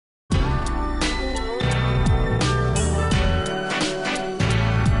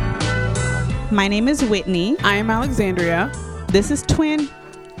My name is Whitney. I am Alexandria. This is Twin-ish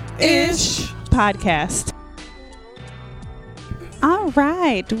Podcast. All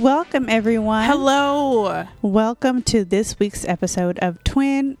right. Welcome, everyone. Hello. Welcome to this week's episode of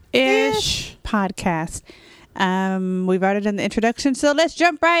Twin-ish Podcast. We've already done the introduction, so let's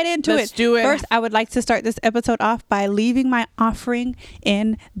jump right into it. Let's do it. First, I would like to start this episode off by leaving my offering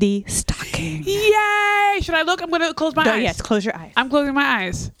in the stocking. Yay! Should I look? I'm going to close my eyes. Yes, close your eyes. I'm closing my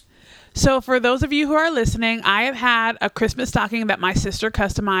eyes. So for those of you who are listening, I have had a Christmas stocking that my sister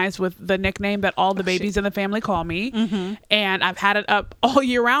customized with the nickname that all the babies in the family call me. Mm-hmm. And I've had it up all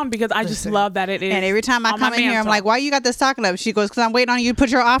year round because I just love that it is. And every time I come in here, I'm like, why you got the stocking up? She goes, because I'm waiting on you to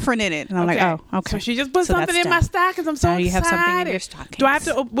put your offering in it. And I'm like, oh, okay. So she just put something in my stockings. I'm so excited. You have something in your stockings. Do I have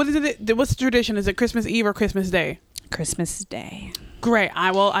to, what is it? What's the tradition? Is it Christmas Eve or Christmas Day? Christmas Day. Great.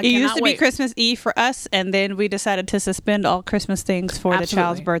 It used to be Christmas Eve for us, and then we decided to suspend all Christmas things for the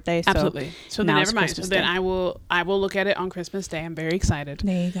child's birthday. So Absolutely. So then never mind. So then I will look at it on Christmas Day. I'm very excited.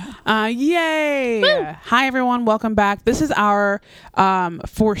 There you go. Yay. Woo! Hi everyone. Welcome back. This is our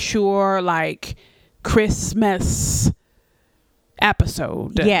for sure like Christmas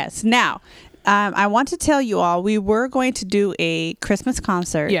episode. Yes. Now, I want to tell you all, we were going to do a Christmas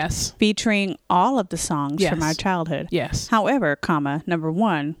concert. Yes. Featuring all of the songs from our childhood. Yes. However, number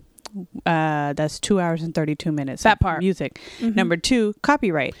one, that's 2 hours and 32 minutes. That part. Music. Mm-hmm. Number two,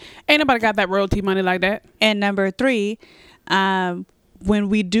 copyright. Ain't nobody got that royalty money like that. And number three, when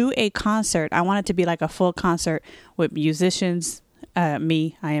we do a concert, I want it to be like a full concert with musicians. I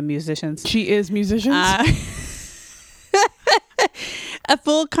am musicians. She is musicians. A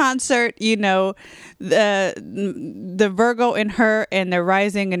full concert, the Virgo in her and the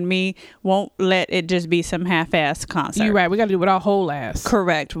rising in me won't let it just be some half-ass concert. You're right. We got to do it with our whole ass.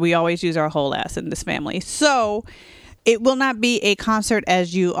 Correct. We always use our whole ass in this family. So it will not be a concert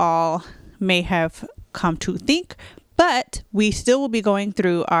as you all may have come to think, but we still will be going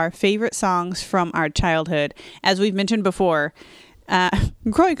through our favorite songs from our childhood. As we've mentioned before,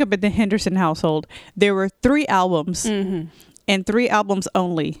 growing up in the Henderson household, there were 3 albums. Mm-hmm. And 3 albums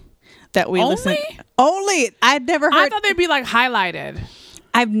only that we listened. Only? I'd never heard. I thought they'd be like highlighted.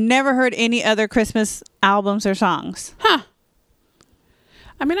 I've never heard any other Christmas albums or songs. Huh.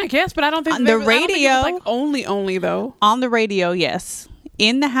 I mean, I guess, but I don't think on the radio. I don't think it was like only though. On the radio, yes.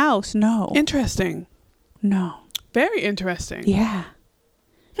 In the house, no. Interesting. No. Very interesting. Yeah.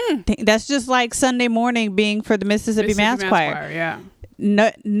 That's just like Sunday morning being for the Mississippi Mass Choir. Yeah.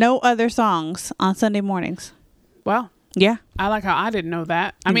 No other songs on Sunday mornings. Well. Yeah. I like how I didn't know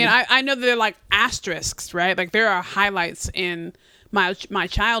that. I mean, I know they're like asterisks, right? Like there are highlights in my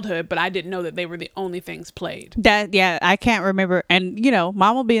childhood, but I didn't know that they were the only things played. I can't remember. And,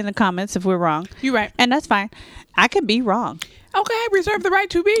 Mom will be in the comments if we're wrong. You're right. And that's fine. I could be wrong. Okay, I reserve the right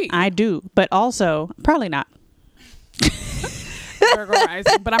to be. I do. But also, probably not. Virgo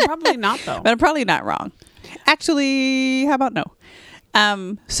rising, but I'm probably not, though. But I'm probably not wrong. Actually, how about no?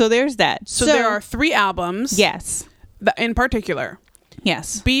 So there's that. So there are 3 albums. Yes. In particular.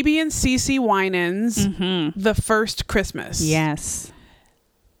 Yes. BB and CeCe Winans, The First Christmas. Yes.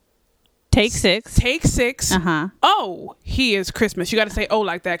 Take 6. Take 6. Uh-huh. Oh, he is Christmas. You got to say, oh,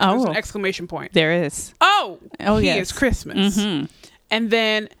 like that. Because there's an exclamation point. There is. Oh, he yes. is Christmas. Mm-hmm. And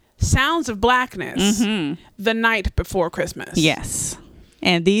then Sounds of Blackness, The Night Before Christmas. Yes.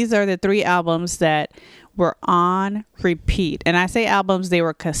 And these are the 3 albums that were on repeat. And I say albums, they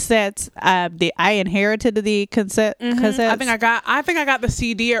were cassettes. I inherited the cassettes. I think I got the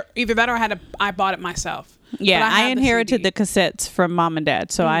CD, or either that or I bought it myself. Yeah, I inherited the cassettes from Mom and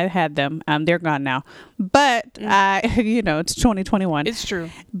Dad, so I had them. They're gone now. But it's 2021. It's true.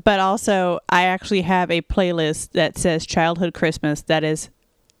 But also, I actually have a playlist that says Childhood Christmas that is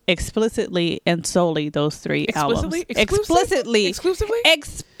explicitly and solely those 3 albums. Explicitly.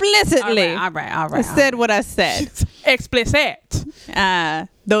 All right. I said what I said. Explicit.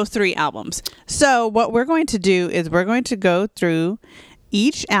 Those 3 albums. So what we're going to do is we're going to go through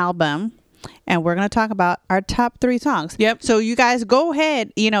each album and we're going to talk about our top 3 songs. Yep. So you guys go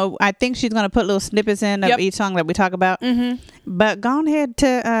ahead. I think she's going to put little snippets in of each song that we talk about. Mm-hmm. But go ahead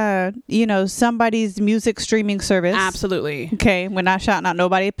to, somebody's music streaming service. Absolutely. Okay. We're not shouting out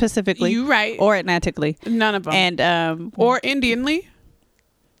nobody specifically. You right. Or Atlantically. None of them. And or Indianly.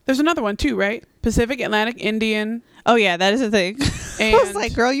 There's another one too, right? Pacific, Atlantic, Indian. Oh, yeah. That is a thing. And I was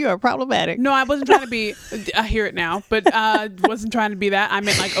like, girl, you are problematic. No, I wasn't trying to be. I hear it now, but wasn't trying to be that. I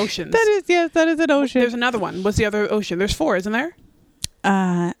meant like oceans. That is an ocean. There's another one. What's the other ocean? There's 4, isn't there?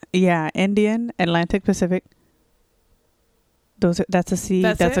 Yeah, Indian, Atlantic, Pacific. That's a sea.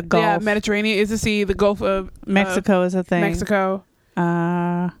 That's a Gulf. Yeah, Mediterranean is a sea. The Gulf of Mexico is a thing. Mexico.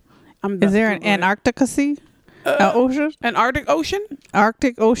 Is there an Antarctica Sea? Ocean? An Arctic Ocean?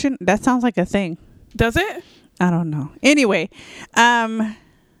 Arctic Ocean? That sounds like a thing. Does it? I don't know. Anyway,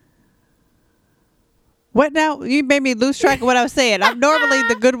 what now? You made me lose track of what I was saying. I'm normally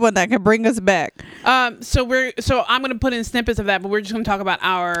the good one that can bring us back. So I'm going to put in snippets of that, but we're just going to talk about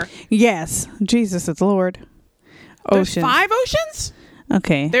our. Yes, Jesus is Lord. There's Oceans. 5 oceans?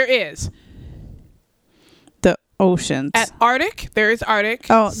 Okay. There is. The oceans. At Arctic, there is Arctic,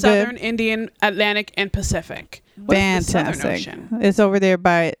 Southern, Indian, Atlantic, and Pacific. What is the Southern Fantastic. Ocean? It's over there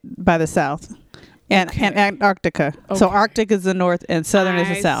by the south. And Antarctica. Okay. So Arctic is the north and Southern is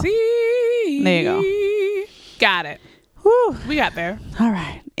the south. See. There you go. Got it. Whew. We got there. All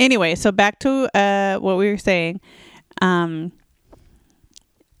right. Anyway, so back to what we were saying.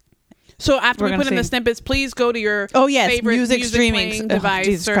 So after we put in the snippets, please go to your favorite music streaming device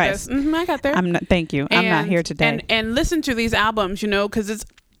Jesus service. Christ. I got there. Thank you. I'm not here today. And listen to these albums, because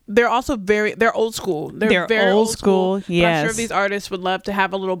they're also they're old school. They're very old school. Yes. But I'm sure these artists would love to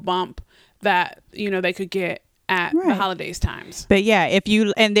have a little bump that they could get at the holidays times. But yeah,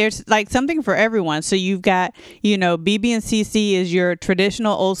 and there's like something for everyone. So you've got, BB and CC is your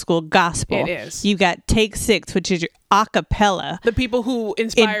traditional old school gospel. It is. You've got Take 6, which is your a cappella. The people who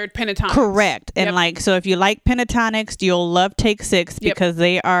inspired Pentatonics. Correct. And so if you like Pentatonics, you'll love Take 6 because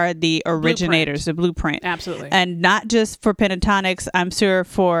they are the originators, the blueprint. Absolutely. And not just for Pentatonics, I'm sure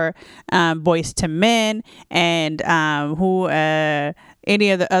for Boyz II Men and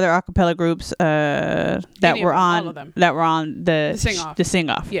any of the other acapella groups that were on the sing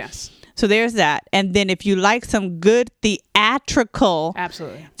off. Yes. So there's that. And then if you like some good theatrical,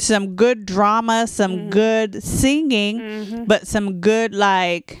 absolutely, some good drama, some good singing, but some good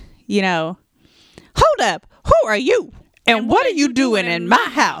hold up, who are you? And what are you doing in my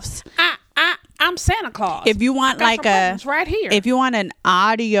house? I'm Santa Claus. If you want right here. If you want an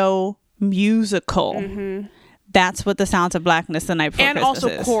audio musical, that's what the Sounds of Blackness the Night Before and Christmas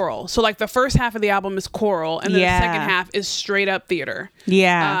also is. choral. So like the first half of the album is choral, and then the second half is straight up theater.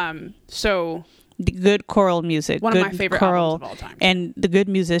 Yeah. So the good choral music. One good of my favorite choral, albums of all time. And the good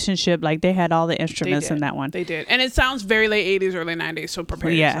musicianship, like they had all the instruments in that one. They did. And it sounds very late 80s, early 90s, so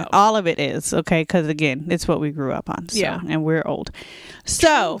prepare yourself. Yeah, all of it is, okay? Because again, it's what we grew up on. So, and we're old.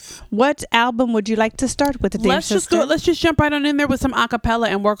 So, what album would you like to start with? Let's just jump right on in there with some a cappella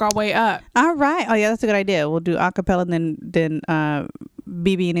and work our way up. All right. Oh, yeah, that's a good idea. We'll do a cappella and then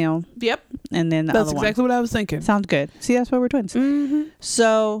BB and L. Yep. And then the that's other one. That's exactly what I was thinking. Sounds good. See, that's why we're twins. Mm-hmm.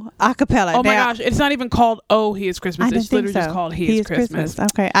 So, a cappella. Oh my gosh, it's not even called Oh, He Is Christmas. It's literally just called He Is Christmas.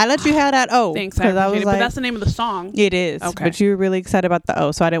 Okay. I let you have that O. Thanks. I appreciate it. But that's the name of the song. It is. Okay. But you were really excited about the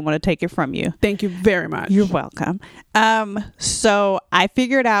O, so I didn't want to take it from you. Thank you very much. You're welcome. So I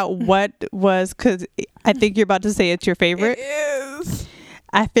figured out what was, because I think you're about to say it's your favorite. It is.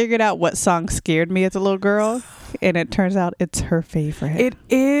 I figured out what song scared me as a little girl, and it turns out it's her favorite. It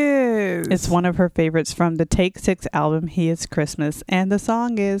is. It's one of her favorites from the Take 6 album, He Is Christmas, and the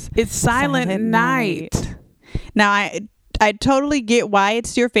song is It's Silent Night. Now, I totally get why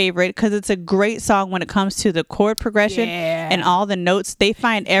it's your favorite, because it's a great song when it comes to the chord progression and all the notes. They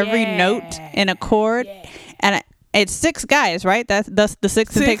find every note in a chord, and it's 6 guys, right? That's the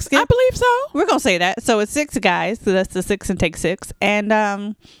 6 and Take 6. I believe so. We're gonna say that. So it's 6 guys. So that's the 6 and Take 6,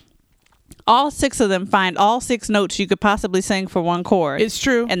 and all 6 of them find all 6 notes you could possibly sing for one chord. It's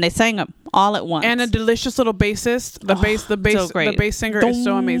true, and they sang them all at once. And a delicious little bassist. The bass singer is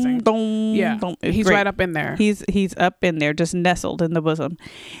so amazing. He's great. Right up in there. He's up in there, just nestled in the bosom.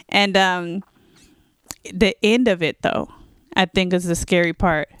 And the end of it, though, I think is the scary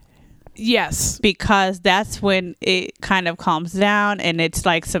part. Yes, because that's when it kind of calms down, and it's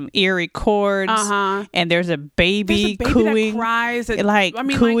like some eerie chords, and there's a baby cooing, that cries,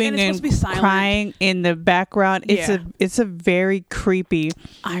 cooing and crying in the background. It's a very creepy.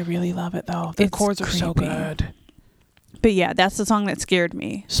 I really love it though. The chords are so good. But yeah, that's the song that scared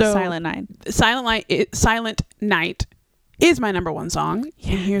me. So Silent Night. Silent Night is my number 1 song.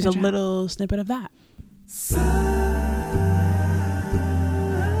 Yeah, and here's a little snippet of that.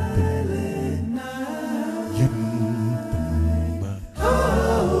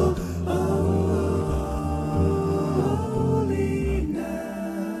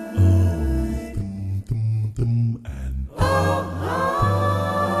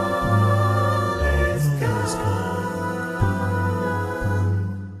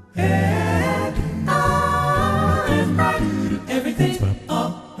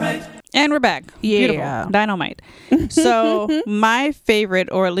 And we're back. Yeah. Beautiful. Dynamite. So my favorite,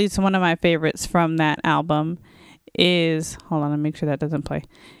 or at least one of my favorites from that album is, hold on, let me make sure that doesn't play,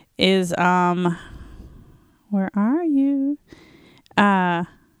 is, where are you?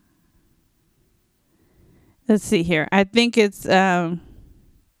 Let's see here. I think it's I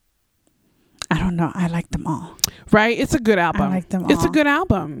don't know. I like them all. Right? It's a good album. I like them It's a all. good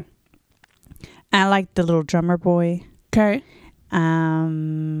album. I like the Little Drummer Boy. Okay.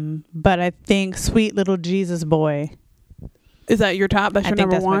 But I think Sweet Little Jesus Boy. Is that your top? That's I your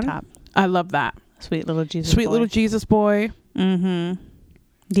think number that's one? my top. I love that. Sweet Little Jesus Sweet Boy. Little Jesus Boy. Mm-hmm.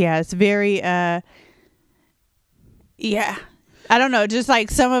 Yeah, it's very yeah. I don't know, just like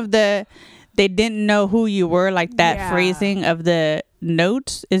some of they didn't know who you were, like that Yeah. phrasing of the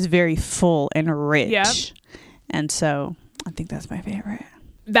notes is very full and rich. Yep. And so I think that's my favorite.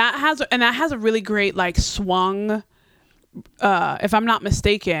 That has a really great like swung, if I'm not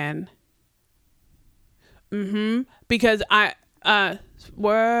mistaken. Because I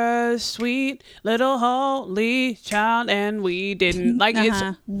was sweet little holy child and we didn't like it's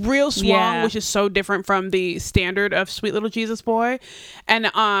real swung, Yeah. which is so different from the standard of Sweet Little Jesus Boy. And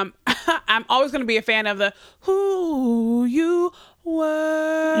I'm always going to be a fan of the who you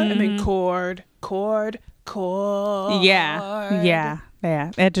were and then chord. Yeah.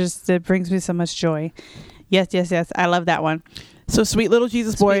 It brings me so much joy. Yes. I love that one. So Sweet Little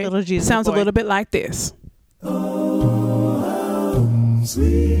Jesus Boy Sweet Little Jesus sounds Boy. a little bit like this.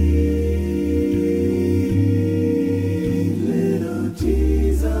 Sweet little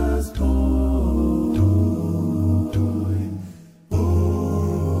Jesus boy,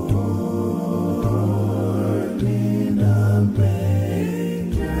 born in a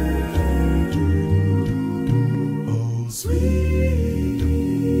manger. Oh, sweet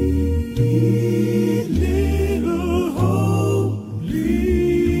little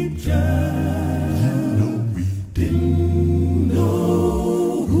holy child. We didn't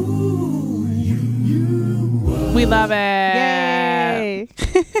know who you were. We love it. Yay.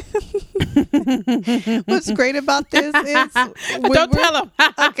 What's great about this is Don't tell them.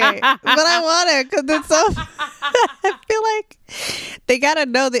 okay, but I want to because it's so I feel like they gotta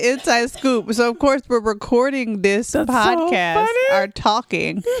know the inside scoop. So of course we're recording this That's so podcast, funny. are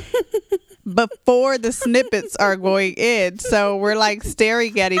talking before the snippets are going in. So we're like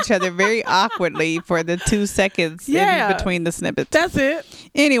staring at each other very awkwardly for the 2 seconds Yeah. in between the snippets. That's it.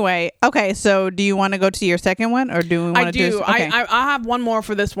 Anyway, okay, so do you want to go to your second one or do we want I to do. Okay. I have one more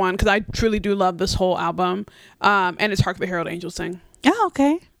for this one because I truly do love this whole album. And it's Hark the Herald Angels Sing. Oh,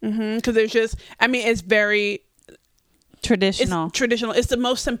 okay. Because there's just, I mean, it's very Traditional. It's traditional. It's the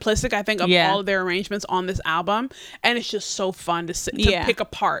most simplistic, I think, of Yeah. all of their arrangements on this album, and it's just so fun to Yeah. pick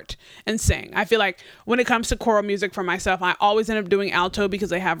apart and sing. I feel like when it comes to choral music for myself, I always end up doing alto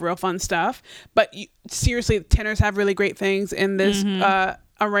because they have real fun stuff. But seriously, tenors have really great things in this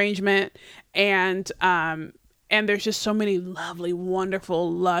arrangement, and there's just so many lovely,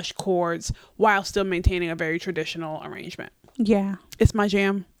 wonderful, lush chords while still maintaining a very traditional arrangement. Yeah. It's my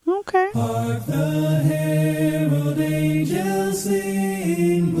jam. Okay. Hark the herald angels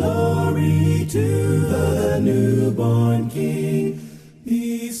sing, glory to the newborn King.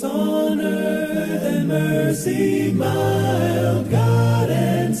 Peace on earth and mercy mild, God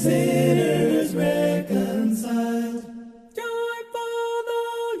and sinners reconciled. Joyful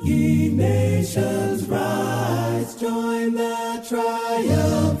though ye nations rise, join the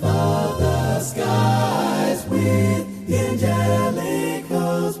triumph of the skies with the angelic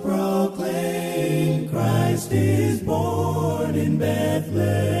host proclaim, Christ is born in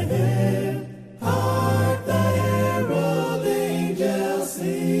Bethlehem. Hark the herald angels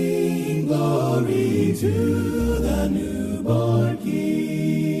sing, glory to the newborn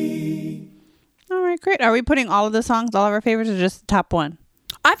King. All right, great. Are we putting all of the songs, all of our favorites, or just the top one?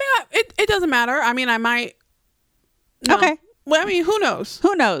 I think it doesn't matter. I mean, I might. No. Okay. Well, I mean, who knows?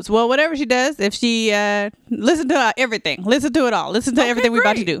 Who knows? Well, whatever she does, if she listen to everything, listen to it all, listen to everything we're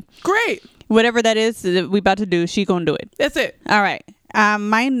about to do. Great. Whatever that is that we about to do, she gonna do it. That's it. All right.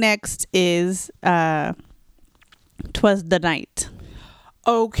 My next is "'Twas the Night"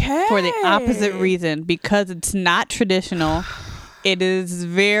 Okay. for the opposite reason, because it's not traditional. It is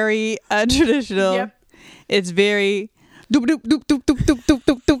very untraditional. Yep. It's very. Doop, doop, doop, doop, doop, doop, doop,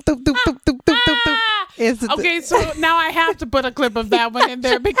 doop, doop, doop, doop, doop, doop, doop, doop. It's Okay, so now I have to put a clip of that one in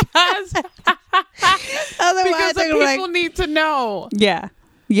there because otherwise the I'm people like, need to know. yeah.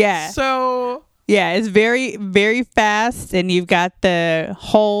 So Yeah, it's very, very fast, and you've got the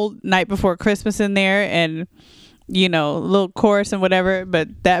whole Night Before Christmas in there, and a little chorus and whatever. But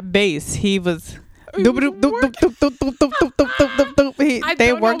that bass, he was Doop, doop, doop, doop, doop, doop, doop, doop, doop, doop, doop, doop. I They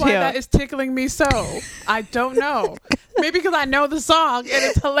don't know worked why him. that is tickling me so. I don't know. Maybe because I know the song and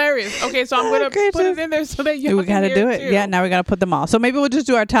it's hilarious. Okay, so I'm Oh, gonna put gracious. it in there so that you We gotta do it. Yeah, now we gotta put them all. So maybe we'll just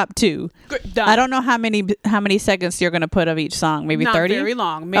do our top 2. Done. I don't know how many seconds you're gonna put of each song. Maybe Not 30. very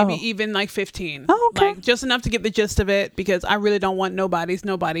long. Maybe Oh. even like 15. Oh, okay. Like just enough to get the gist of it because I really don't want nobody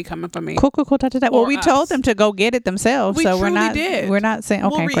coming from me. Cool. Well, Or we us. told them to go get it themselves, We so we're truly not. did. We're not saying.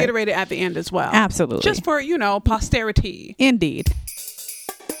 Okay, We'll great. reiterate it at the end as well. Absolutely. Just for, posterity. Indeed.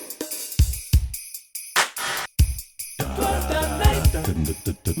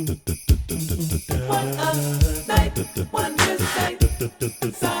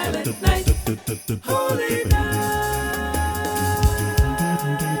 Silent night, holy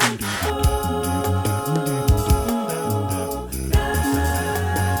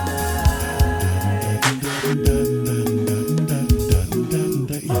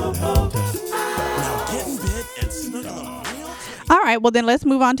All right. Well, then let's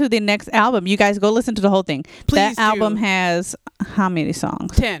move on to the next album. You guys go listen to the whole thing. Please That album do. has how many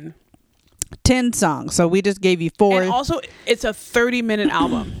songs? 10. 10 songs. So we just gave you 4. And also, it's a 30-minute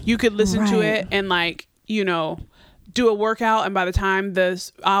album. You could listen to Right. it and, do a workout, and by the time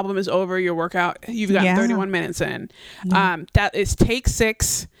this album is over, your workout, you've got Yeah. 31 minutes in. That is Take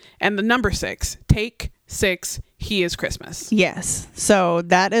 6, and the number 6. Take 6, He is Christmas. Yes. So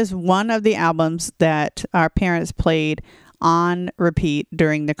that is one of the albums that our parents played on repeat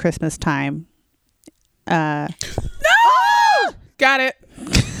during the Christmas time. Got it.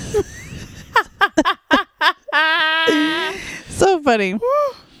 So funny.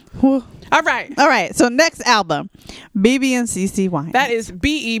 Whew. All right. All right. So next album, BB and CC Wine. That is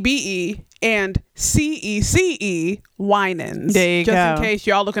BEBE and CECE Winans. There you Just go. in case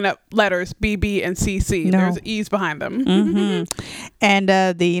y'all looking up letters BB and CC. No. There's E's behind them. And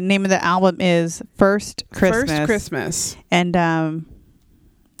the name of the album is First Christmas. First Christmas. And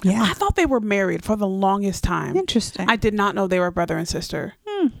yeah, I thought they were married for the longest time. interesting. I did not know they were brother and sister.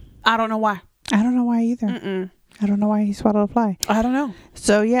 I don't know why. I don't know why either. I don't know why he swallowed a fly. I don't know.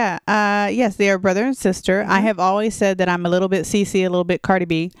 So yeah, yes, they are brother and sister. I have always said that I'm a little bit CC, a little bit Cardi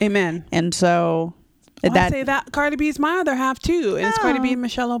B, Amen. and so I say that Cardi B is my other half too, and it's Cardi B Oh. and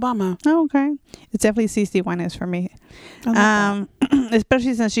Michelle Obama. Oh, okay. It's definitely CC Winans for me. I love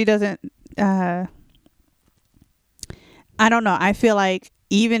Especially since she doesn't I don't know. I feel like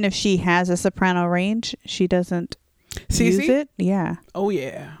even if she has a soprano range, she doesn't use CeCe? it. Yeah. Oh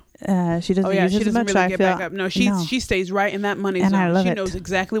yeah. She doesn't Oh yeah. use She it as doesn't much. really so I get feel, back up. No, she stays right in that money And zone. I love She it. knows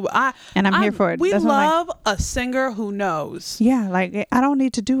exactly what And I'm here for it. We That's what I'm like. love a singer who knows. Yeah, like I don't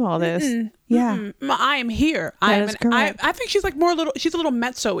need to do all this. Yeah. I am here. That is correct. I think she's like she's a little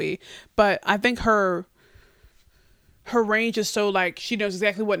mezzo-y, but I think her range is so like she knows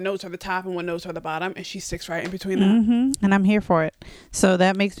exactly what notes are the top and what notes are the bottom, and she sticks right in between that. And I'm here for it. So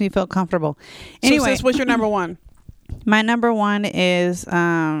that makes me feel comfortable. Anyway, So sis, what's your number one? my number one is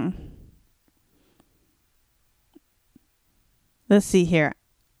let's see here.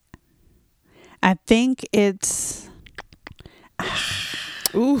 I think it's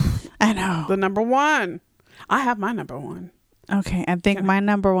Ooh, I know. the number one. I have my number one. Okay, I think my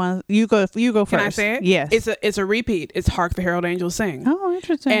number one. You go first. Can I say it? Yes. It's a repeat. It's "Hark the Herald Angels Sing," Oh,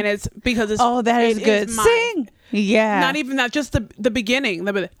 interesting. and it's because it's that is it good. my- Sing. Yeah. Not even that. Just the beginning.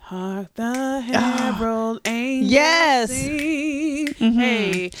 Hark the Herald Angels Yes. sing.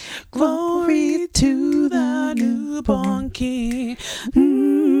 Hey, glory to the newborn King.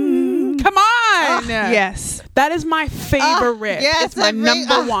 Come on. Yes. That is my favorite. yes, It's my I mean,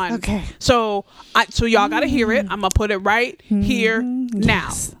 number one. okay. So y'all gotta hear it. I'm gonna put it right here now.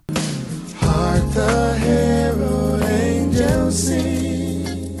 Yes. Hark the herald angels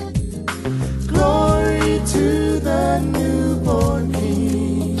sing, glory to the newborn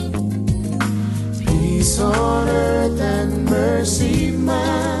King. Peace on earth and mercy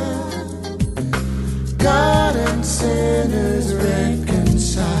mild, God and sinners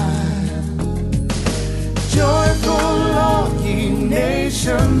reconciled. Joyful all ye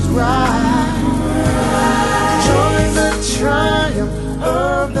nations rise, join the triumph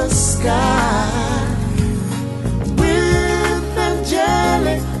of the sky, with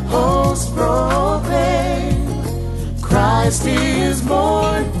angelic hosts proclaim, Christ is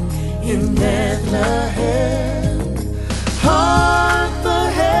born in Bethlehem. Hark the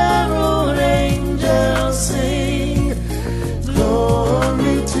herald angels sing,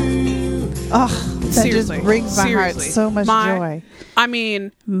 glory to Oh, That Seriously. just brings my heart Seriously. so much joy. I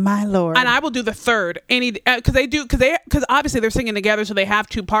mean, My Lord. and I will do the third because obviously they're singing together, so they have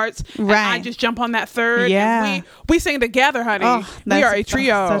two parts. And I Right. just jump on that third. Yeah. And we sing together, honey. Oh, we that's are a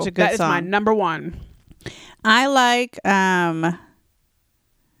trio. such a good That is my song. number one. I like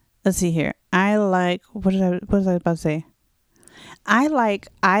let's see here. I like what was I about to say? I like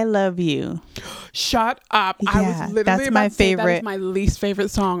I Love You. Shut up! I Yeah, was literally that's about my to say that favorite. is my least favorite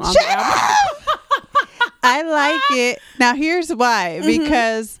song on the album. I like it. Now here's why.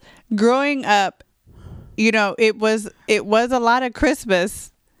 Because growing up, you know, it was a lot of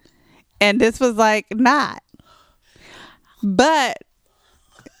Christmas and this was like not. But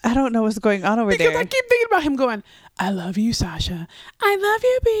I don't know what's going on over Because there. I keep thinking about him going, "I love you, Sasha. I love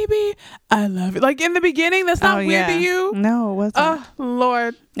you, baby. I love you." Like in the beginning, that's not weird to you. No, it wasn't. Oh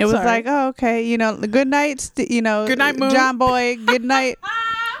Lord, It was Sorry. like, oh, okay, you know, good night, you know, Good night, Moon. John Boy, good night.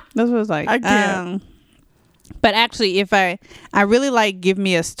 This was like, I can't. but actually, if I really like Give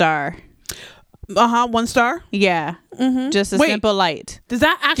Me a Star. 1 star. Yeah. Just a Wait. simple light. Does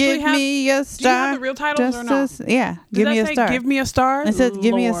that actually Give have? me a star. Do you have the real titles or no? Yeah. Does Give that me a say star. Give me a star. It says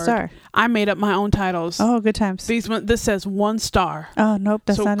Give Me a Lord. Star. I made up my own titles. Oh, good times. This says 1 star. Oh, nope,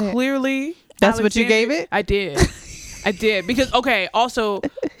 that's so not it. clearly, That's what you Alexander- gave it? I did. I did because also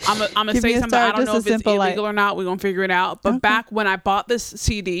I'm gonna Give say me a something. star, I don't just know a if it's simple illegal light. or not. We're gonna figure it out. But Okay. back when I bought this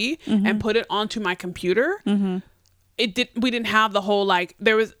CD and put it onto my computer, we didn't have the whole like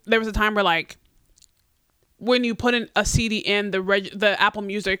there was a time where like when you put in a CD in the Apple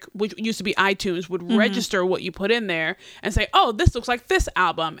Music, which used to be iTunes, would register what you put in there and say, "Oh, this looks like this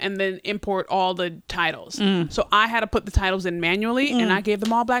album," and then import all the titles. So I had to put the titles in manually, and I gave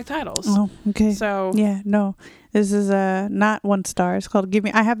them all black titles. Oh, okay. So yeah, no, this is not 1 star. It's called Give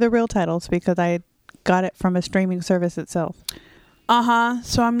Me. I have the real titles because I got it from a streaming service itself.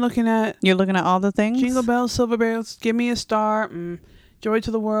 So I'm looking at You're looking at all the things. Jingle Bells, Silver Bells, Give Me a Star, Joy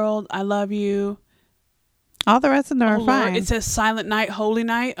to the World, I Love You. All the rest of them are Oh, Lord, fine. it says Silent Night, Holy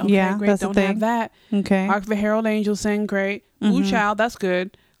Night. Okay, Yeah, great. that's the Don't thing. have that. Okay. Hark the Herald Angels Sing, great. Ooh Child, that's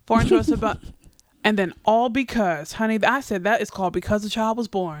good. Foreign to Us About. And then All Because, honey, I said that is called Because the Child Was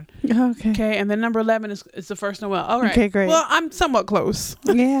Born. Okay. Okay, and then number 11 is the first Noel. All right. Okay, great. Well, I'm somewhat close.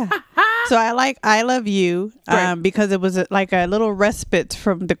 Yeah. So I like I Love You Right. because it was like a little respite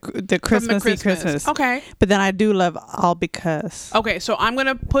from the Christmassy Christmas. Okay. But then I do love All Because. Okay, so I'm going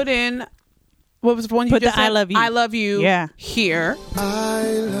to put in, what was the one you Put just the said? I Love You. I Love You Yeah. here. I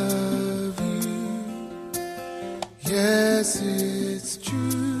love you. Yes, it's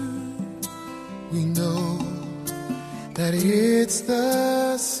true. We know that it's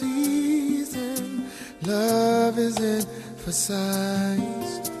the season. Love is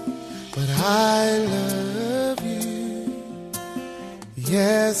emphasized. But I love you.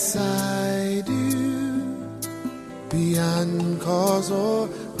 Yes, I do. Beyond cause or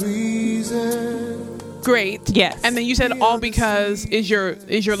reason. Great. Yes. And then you said All Because is your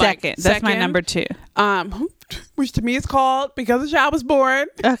like Second. That's my number 2. Which to me is called Because the Child Was Born.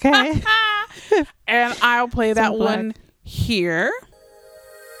 Okay. And I'll play that black. one here.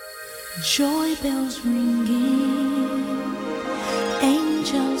 Joy bells ringing,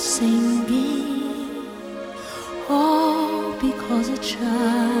 angels singing, all because a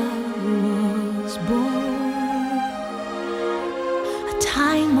child was born. A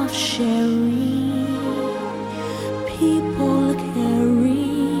time of sharing, people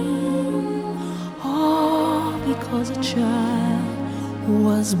caring, all because a child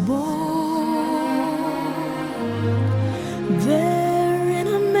was born. There in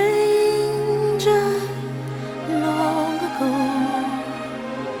a manger long ago,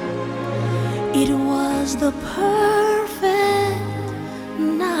 it was the perfect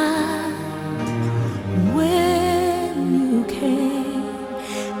night when you came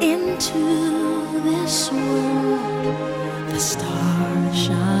into this world. The stars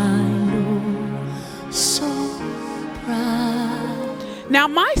shine so bright. Now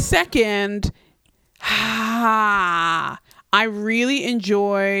my second, I really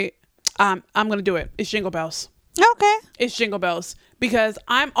enjoy. I'm gonna do it. It's Jingle Bells. Okay. It's Jingle Bells because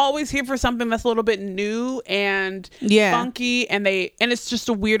I'm always here for something that's a little bit new and Yeah. funky, and it's just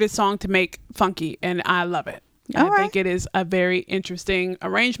the weirdest song to make funky, and I love it. All I right. think it is a very interesting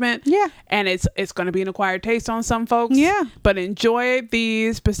arrangement. Yeah. And it's going to be an acquired taste on some folks. Yeah. But enjoy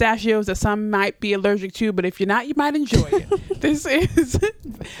these pistachios that some might be allergic to, but if you're not, you might enjoy it. This is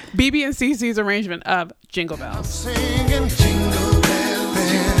BB and CC's arrangement of Jingle Bells. Singing jingle bells,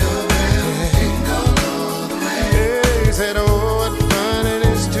 jingle bells, jingle all the way. He said, oh, what fun it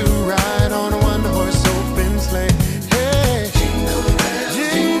is to ride on a one-horse open sleigh. Hey, jingle bells,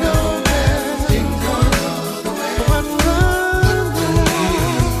 jingle bells, jingle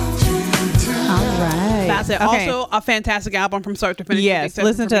Okay. Also, a fantastic album from start to finish. Yes, Except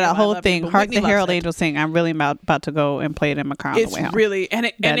listen for to Me, that I whole Love You, thing. but Hark Whitney the loves Herald it. Angels Sing. I'm really about to go and play it in my car on It's the way home. really and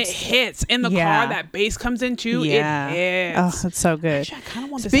it That's- hits in the Yeah. car. That bass comes into Yeah. it Oh, hits. it's so good. Actually, I kind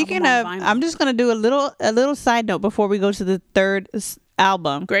of want this Speaking album of, on vinyl. I'm just gonna do a little side note before we go to the third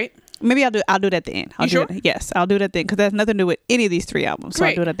album. Great. Maybe I'll do it at the end. I'll You do sure? it. Yes, I'll do it at the end because that has nothing to do with any of these 3 albums. So I'll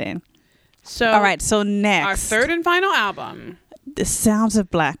Great. do it at the end. So All right. So our next, third and final album. The Sounds of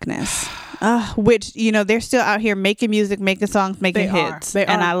Blackness, which they're still out here making music, making songs, making They are. hits, They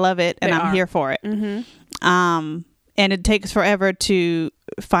and are. I love it, and They I'm are. here for it. Mm-hmm. And it takes forever to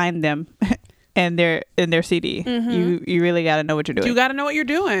find them and their CD. You really got to know what you're doing. You got to know what you're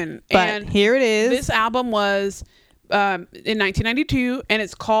doing. but and here it is. this album was in 1992, and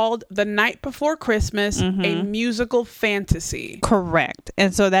it's called "The Night Before Christmas," Mm-hmm. a musical fantasy. Correct.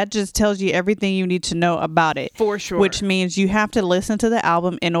 And so that just tells you everything you need to know about it. For sure. Which means you have to listen to the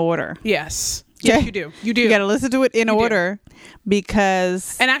album in order. Yes, Okay? yes, you do. You do. You got to listen to it in do. order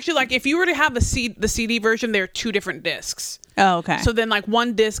because. And actually, like if you were to have the CD version, there are 2 different discs. Oh, okay. So then, like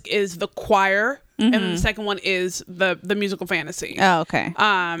one disc is the choir, and then the second one is the musical fantasy. oh, okay.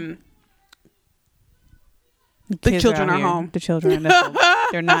 The Kids children out are here. home. The children are nestled.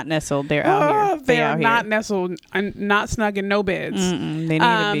 They're not nestled. They're out here. They are out not here. nestled and not snug in no beds. Mm-mm, they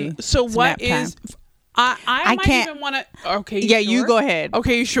need to be. So It's what nap time. is? I I might can't- even want to. Okay. Yeah, sure? you go ahead.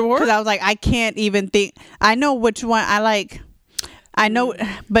 Okay, you sure? Because I was like, I can't even think. I know which one I like. I know,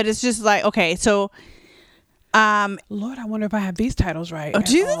 but it's just like, okay, so, Lord, I wonder if I have these titles right. Oh, at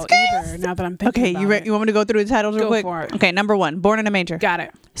Jesus all Christ. either, now that I'm thinking okay, about you it. you want me to go through the titles real Go quick? for it. Okay, number 1, Born in a Manger. Got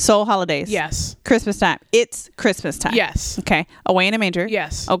it. Soul Holidays. Yes. Christmas Time. It's Christmas Time. Yes. Okay. Away in a Manger.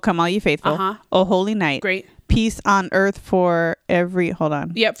 Yes. Oh, Come All You Faithful. Uh-huh. Oh, Holy Night. Great. Peace on Earth for every. Hold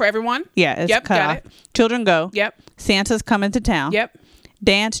on. Yep. For everyone. Yeah, it's Yep, cut got off. it. Children Go. Yep. Santa's Coming to Town. Yep.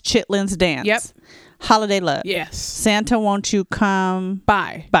 Dance Chitlin's Dance. Yep. Holiday Love. Yes. Santa Won't You Come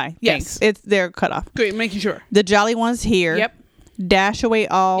Bye. By. Yes. Thanks. They're cut off. Great. Making sure. The Jolly Ones Here. Yep. Dash Away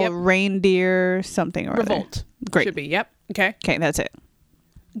All Yep. Reindeer something or other. Revolt. Great. Should be. Yep. Okay. Okay, that's it.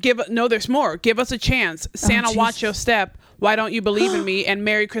 No, there's more. Give us a chance. Santa, watch Jesus. your step. Why don't you believe in me? And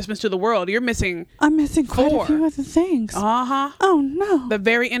Merry Christmas to the world. You're missing. I'm missing quite 4. a few other things. Uh-huh. Oh no. The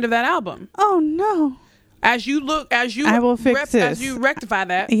very end of that album. Oh no. As you I will fix this. as you rectify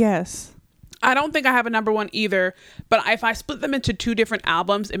that. Yes. I don't think I have a number 1 either, but if I split them into 2 different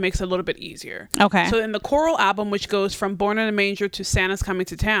albums, it makes it a little bit easier. Okay. So in the choral album, which goes from Born in a Manger to Santa's Coming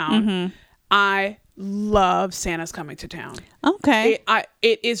to Town, Mm-hmm. I love Santa's Coming to Town. Okay.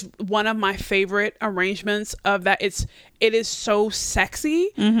 It is one of my favorite arrangements of that. It is so sexy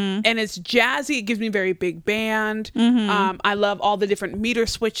and it's jazzy. It gives me very big band. I love all the different meter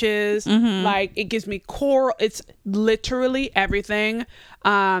switches. Like it gives me choral. It's literally everything.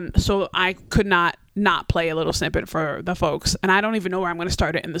 So I could not play a little snippet for the folks, and I don't even know where I'm going to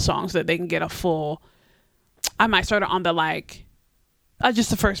start it in the song so that they can get a full. I might start it on the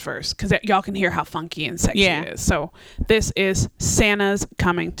just the first verse because y'all can hear how funky and sexy Yeah. it is. So this is Santa's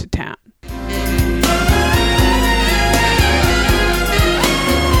Coming to Town.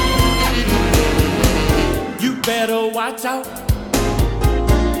 You better watch out.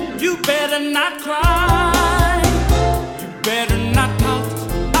 You better not cry. You better not pout.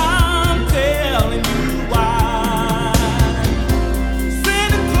 I'm telling you why.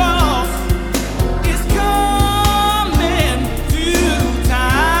 Santa Claus is coming to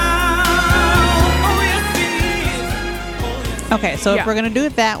town. Oh yes he is. Oh yes. Okay, so Yeah. if we're gonna do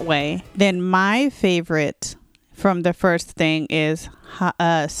it that way, then my favorite from the first thing is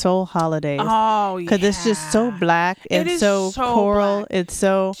Soul Holidays. Oh yeah, Because it's just so black. It It's is so so choral. black. It's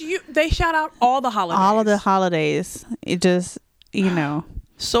so They shout out all the holidays. all of the holidays. It just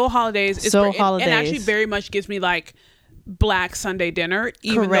Soul Holidays is Soul and actually Holidays. very much gives me like Black Sunday dinner,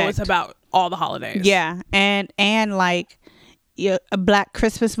 even though it's Correct. about all the holidays. yeah, and like a Black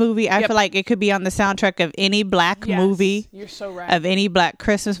Christmas movie. I Yep. feel like it could be on the soundtrack of any Black Yes, movie. You're so right. Of any Black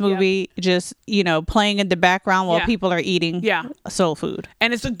Christmas movie, just playing in the background while Yeah. people are eating Yeah. soul food.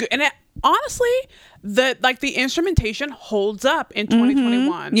 And it's a good, and honestly, the instrumentation holds up in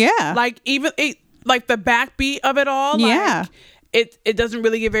 2021. Yeah. like even like the backbeat of it all. Like, Yeah. it doesn't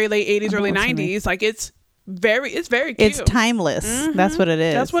really get very late 80s, early Unfortunately. 90s. Like it's very cute. It's timeless. That's what it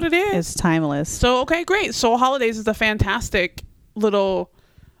is. That's what it is. It's timeless. So okay, great. Soul Holidays is a fantastic little,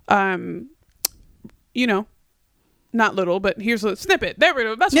 not little, but here's a snippet. There we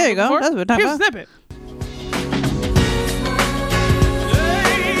go. That's There what you go. I'm looking for. That's what I'm talking Here's a about. snippet.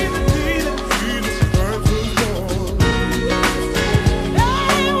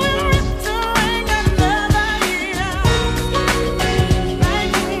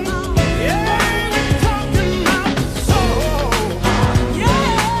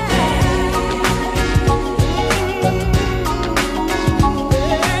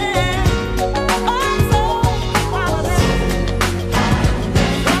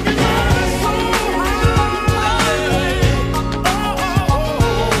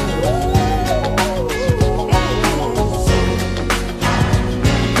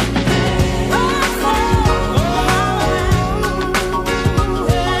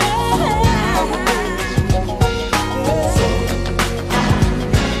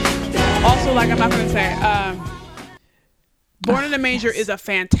 in a Manger is a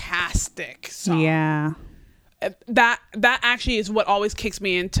fantastic song. Yeah. That actually is what always kicks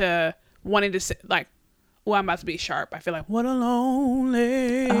me into wanting to say, like, well, I'm about to be sharp. I feel like, what a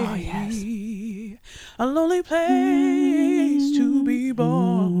lonely, a lonely place to be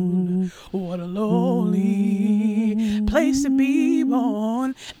born. What a lonely place to be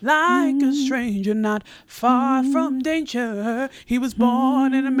born. Like a stranger, not far from danger. He was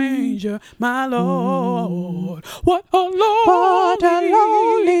born in a manger, my Lord. What a lonely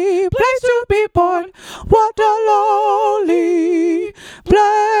place to be born. What a lonely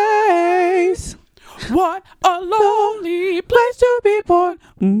place. What a lonely place to be born.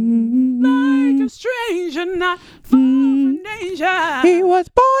 Like a stranger, not far from danger. He was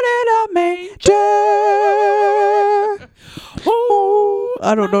born in a manger. Ooh,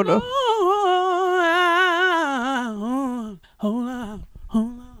 I don't know. Hold on.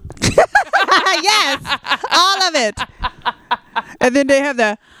 Yes, all of it. And then they have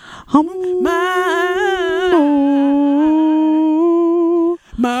the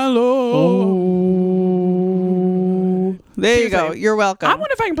my Lord. There you go. You're welcome. I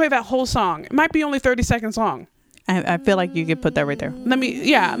wonder if I can play that whole song. It might be only 30-second song. I feel like you could put that right there. Let me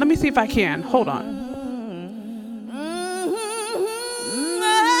see if I can. Hold on.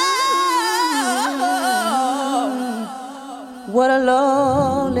 What a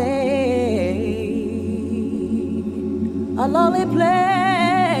lonely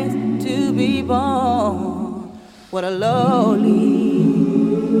place to be born. What a lonely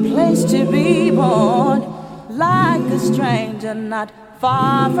place to be born. Like a stranger, not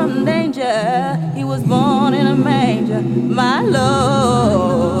far from danger. He was born in a manger, my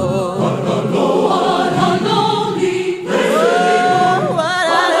Lord. What a lonely place. What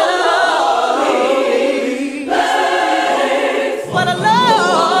a lonely place. What a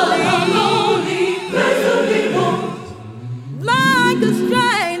lonely place to be born. Like a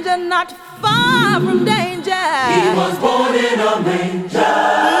stranger, not far from danger. He was born in a manger.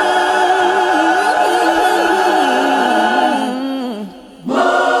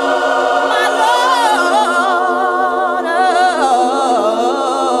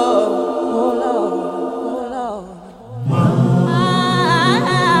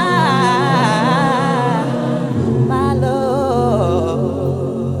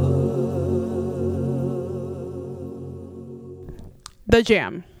 The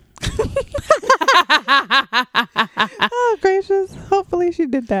Jam. Oh gracious! Hopefully she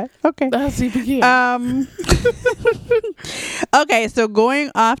did that. Okay. Let's see if we can. Okay, so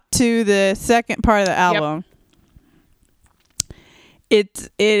going off to the second part of the album, it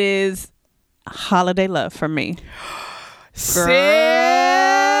is Holiday Love for me. Sis.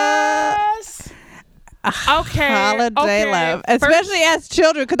 Okay. Holiday Love, especially as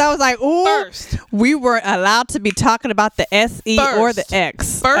children, because I was like, "Ooh, we weren't allowed to be talking about the SE or the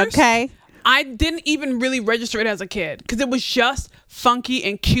X." Okay, I didn't even really register it as a kid because it was just funky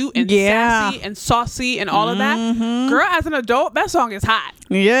and cute and sassy and saucy and all of that. Girl, as an adult, that song is hot.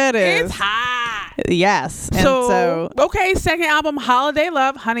 Yeah, it is. It's hot. Yes. And so okay, second album, Holiday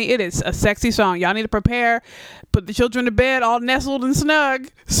Love, honey, it is a sexy song. Y'all need to prepare. Put the children to bed all nestled and snug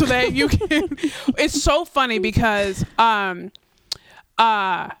so that you can. It's so funny because the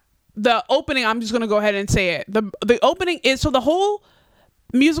opening, I'm just gonna go ahead and say it. The opening is, so the whole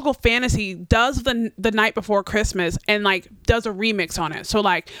musical fantasy does the night before Christmas and like does a remix on it. So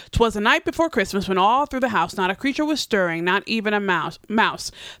like, 'twas the night before Christmas when all through the house not a creature was stirring, not even a mouse.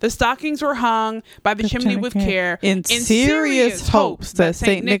 The stockings were hung by the chimney with care in serious hopes that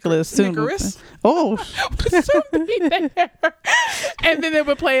Saint Nicholas soon would be there. And then they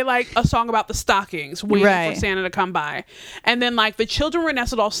would play like a song about the stockings waiting for Santa to come by. And then like the children were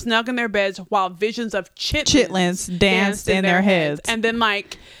nestled all snug in their beds while visions of chitlins danced in their heads. And then like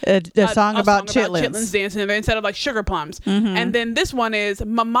a song about chitlins dancing in there instead of like sugar plums. And then this one is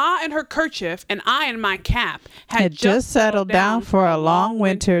Mama and her kerchief and I in my cap had just settled down for a long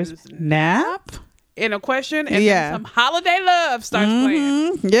winter's nap. In a question, and then some Holiday Love starts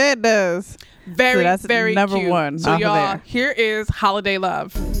playing. Yeah, it does. Very, so that's very number cute. one. So y'all, here is Holiday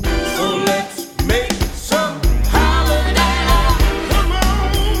Love. So let's make some holiday love. Come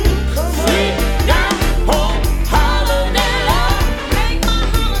on, sweet down home holiday love. Make my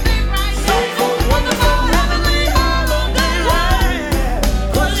holiday right. So wonderful heavenly holiday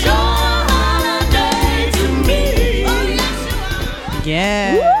right. 'Cause you're a holiday to me. Oh yes you are.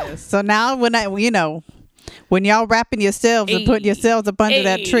 Yes. So now when y'all wrapping yourselves and putting yourselves up under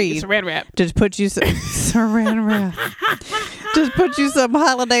that tree, saran wrap. Just put you some saran wrap. Just put you some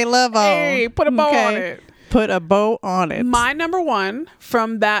Holiday Love on. Hey, put a bow on it. put a bow on it. My number one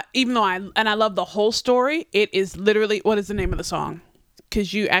from that, even though I love the whole story, it is literally, what is the name of the song?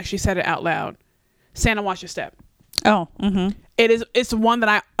 Because you actually said it out loud. Santa Watch Your Step. Oh, mm-hmm. It's one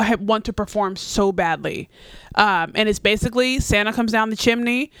that I want to perform so badly. And it's basically Santa comes down the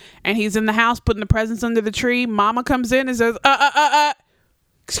chimney and he's in the house putting the presents under the tree. Mama comes in and says,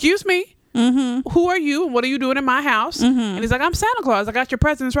 excuse me. Mm-hmm. Who are you? What are you doing in my house? Mm-hmm. And he's like, I'm Santa Claus. I got your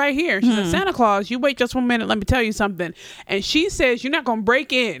presents right here. She said, Santa Claus, you wait just 1 minute. Let me tell you something. And she says, you're not going to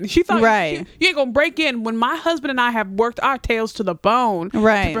break in. She thought, right. You ain't going to break in when my husband and I have worked our tails to the bone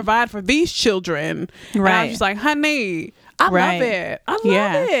to provide for these children. Right. And I was just like, honey, I love it. I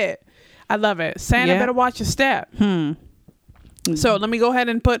love it. I love it. Santa better watch your step. So let me go ahead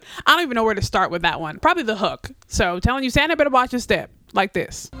and put, I don't even know where to start with that one. Probably the hook. So telling you, Santa better watch your step. Like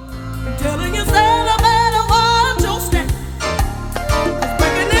this. Telling you Santa better watch your step. 'Cause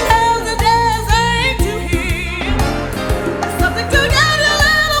breaking in hell's the days ain't too here. Something to get your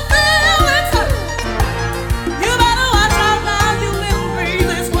little feelings hurt. You better watch out now, you little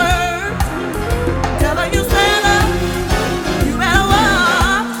breathless word. Telling you Santa, you better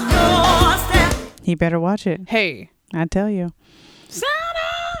watch your step. He better watch it. Hey. I tell you. Santa,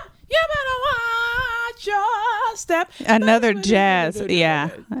 you better watch your step. Another jazz. Yeah.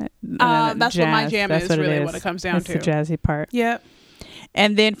 That's what my jam is, really, what it comes down to. That's the jazzy part. Yep.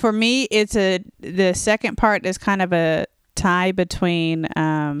 And then for me, the second part is kind of a tie between,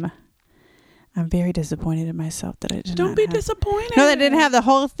 I'm very disappointed in myself that I did Don't not be have. disappointed. No, I didn't have the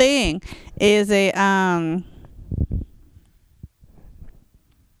whole thing. Is a,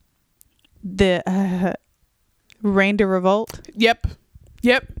 the Reindeer Revolt. Yep.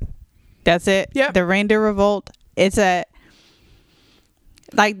 That's it. Yep. The Reindeer Revolt. It's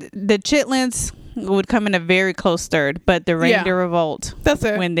like the Chitlins would come in a very close third, but the Reindeer Revolt. That's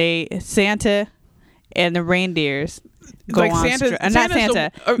it. When Santa and the reindeers go Like on Santa- not Santa's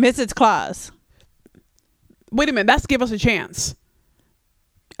Santa, the- Mrs. Claus. Wait a minute. That's Give Us a Chance.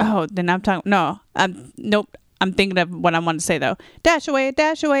 Oh, then I'm talking. No, nope. I'm thinking of what I want to say though. Dash away,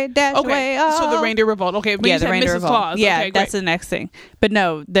 dash away, dash away. Oh. So the Reindeer Revolt. Okay. But Yeah, you the said Reindeer Mrs. Revolt. Claus. Yeah, Okay, that's great. the next thing. But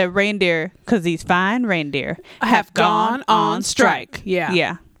no, the reindeer, because these fine reindeer have gone on strike. Yeah.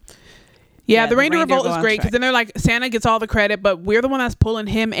 Yeah. Yeah, the Reindeer reindeer Revolt go is on great because strike. then they're like, Santa gets all the credit, but we're the one that's pulling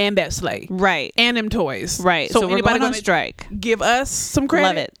him and that sleigh. Right. And them toys. Right. So we're anybody going on gonna strike. Give us some credit.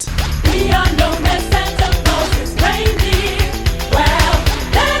 Love it. We are known as Santa Claus's reindeer. Well,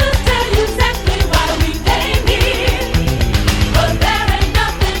 let us tell you exactly why we came here. 'Cause there ain't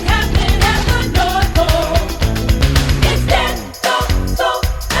nothing happening at the North Pole. It's dead, so,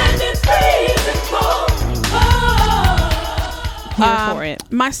 and it's freezing cold. Oh. Here for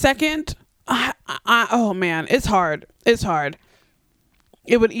it. My second, oh man, it's hard. It's hard.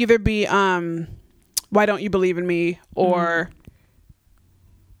 It would either be Why Don't You Believe in Me or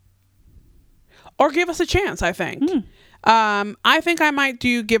Give Us a Chance, I think. I think I might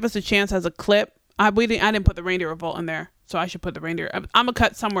do Give Us a Chance as a clip. I didn't put the Reindeer Revolt in there, so I should put the Reindeer. I'm gonna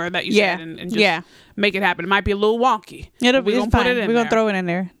cut somewhere that you said and just make it happen. It might be a little wonky. We're gonna put it in. We're gonna throw it in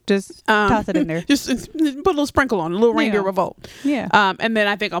there. Just toss it in there. Just put a little sprinkle on, a little Reindeer Revolt. Yeah. And then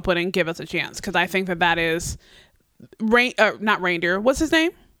I think I'll put in Give Us a Chance because I think that is not reindeer. What's his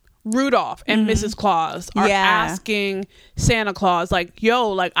name? Rudolph and Mrs. Claus are asking Santa Claus, like, yo,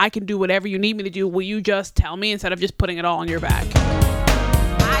 like, I can do whatever you need me to do. Will you just tell me instead of just putting it all on your back?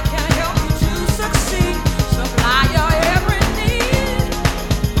 I can help you to succeed, supply your every need.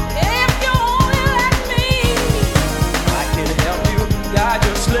 If you only let me. I can help you guide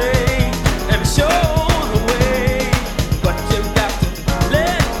your sleigh and show the way, but you got to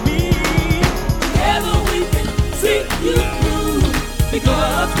let me. Together we can see you through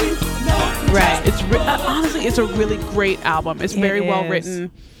because we know. Right. It's honestly, it's a really great album. It's very well is.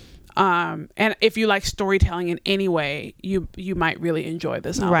 written. And if you like storytelling in any way, you might really enjoy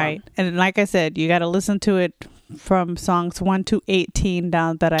this album. Right. And like I said, you got to listen to it from songs 1 to 18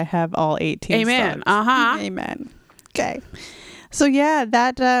 down that I have all 18 Amen. songs. Amen. Okay. So yeah,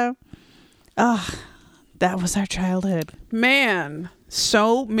 that was our childhood. Man,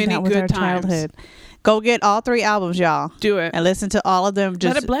 so many That was good our times. childhood. Go get all 3 albums, y'all. Do it. And listen to all of them.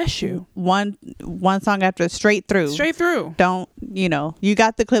 Just Let it bless you. One song after, straight through. Straight through. Don't, you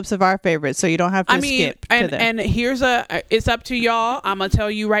got the clips of our favorites, so you don't have to skip to them. and here's it's up to y'all. I'm gonna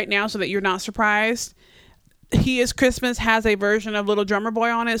tell you right now so that you're not surprised. He Is Christmas has a version of Little Drummer Boy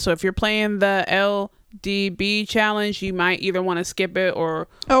on it. So if you're playing the LDB challenge, you might either want to skip it or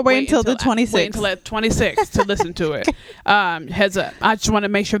wait until the 26th. Wait until at 26 to listen to it. Heads up. I just want to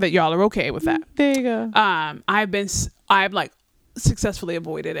make sure that y'all are okay with that. There you go. I've like successfully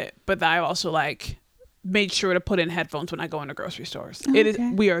avoided it, but I also like made sure to put in headphones when I go into grocery stores. It is. Okay.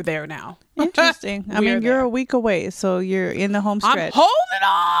 We are there now. Interesting. I We are mean, you're there. a week away, so you're in the home I'm stretch. holding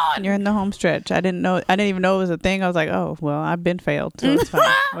on. You're in the home stretch. I didn't even know it was a thing. I was like, oh well, I've been failed, so it's fine.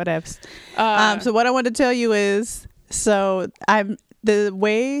 Whatevs. So what I wanted to tell you is, so I'm the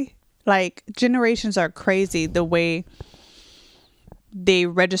way, like, generations are crazy the way they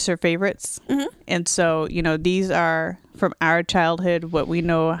register favorites. And so, you know, these are from our childhood, what we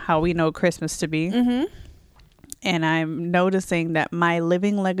know, how we know Christmas to be. And I'm noticing that my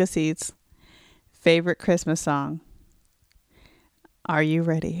Living Legacy's favorite Christmas song, Are You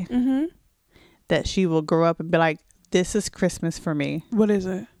Ready? That she will grow up and be like, this is Christmas for me. What is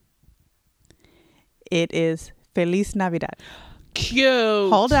it? It is Feliz Navidad. Cute.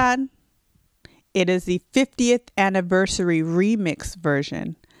 Hold on. It is the 50th anniversary remix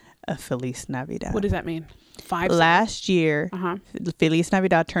version of Feliz Navidad. What does that mean? 5. Last year, Feliz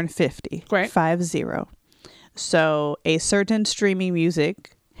Navidad turned 50. Great. 50. So a certain streaming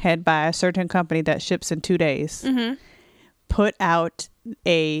music, head by a certain company that ships in 2 days, put out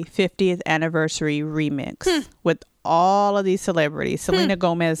a 50th anniversary remix with all of these celebrities. Selena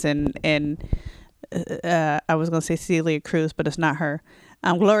Gomez and I was going to say Celia Cruz, but it's not her.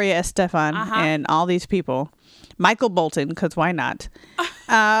 Gloria Estefan and all these people. Michael Bolton, because why not?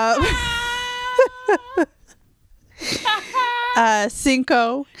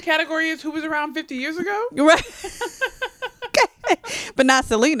 Cinco. Category is who was around 50 years ago. Right. But not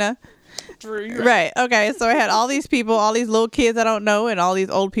Selena. True. you're Right. Okay. So I had all these people, all these little kids I don't know, and all these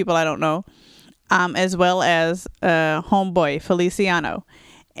old people I don't know, as well as homeboy Feliciano.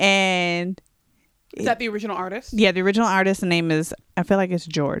 And Is that the original artist? yeah, the original artist's name is, I feel like it's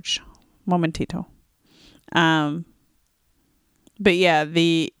George Momentito. But yeah,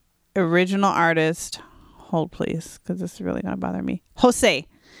 the original artist, hold please, because this is really going to bother me. Jose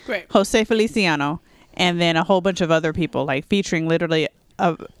Feliciano. And then a whole bunch of other people, like featuring literally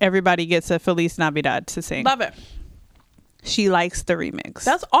everybody gets a Feliz Navidad to sing. Love it. She likes the remix.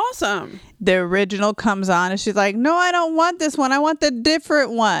 That's awesome. The original comes on and she's like, no, I don't want this one. I want the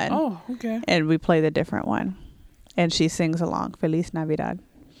different one. Oh, okay. And we play the different one. And she sings along, Feliz Navidad.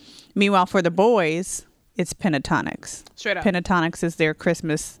 Meanwhile, for the boys, it's Pentatonics. Straight up. Pentatonics is their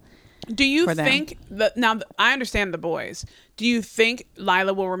Christmas. Do you for them. think that now? I understand the boys. Do you think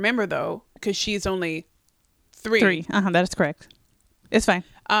Lila will remember though, because she's only 3? That is correct. It's fine.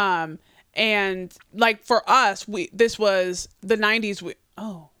 And like for us, this was the 90s.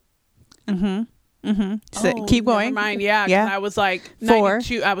 So keep going. Never mind. Yeah. 'Cause Yeah. I was like 4.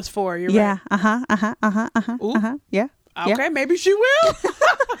 92. I was 4. You're Yeah. right. Yeah. Okay. Maybe she will.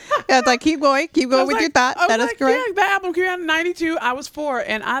 Yeah, it's like keep going I was with like- your thought. I was That is like, correct. Yeah, that album came out in 92. I was 4,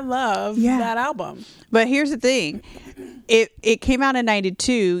 and I love that album. But here's the thing. It came out in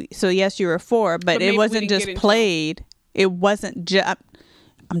 92, so yes, you were 4, but maybe it we wasn't didn't just get into played. It wasn't just,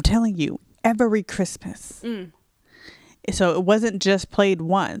 I'm telling you, every Christmas. So it wasn't just played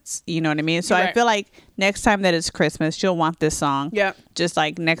once. You know what I mean? So You're I right. feel like next time that it's Christmas, she'll want this song. Yep. Just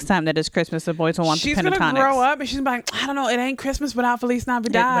like next time that it's Christmas, the boys will want She's the gonna Pentatonics. grow up and she's gonna be like, I don't know, it ain't Christmas without Feliz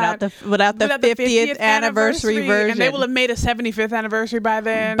Navidad. Without the 50th anniversary version. And they will have made a 75th anniversary by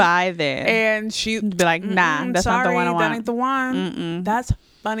then. by then. And she Be like, nah, that's not the one I want. That ain't the one. That's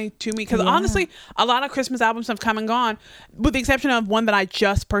funny to me because honestly, a lot of Christmas albums have come and gone, with the exception of one that I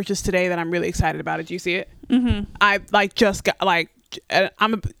just purchased today that I'm really excited about. Did you see it? I just got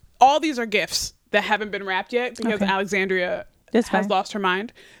all these are gifts that haven't been wrapped yet because Okay. Alexandria That's has fine. lost her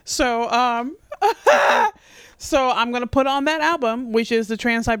mind. So so I'm gonna put on that album, which is the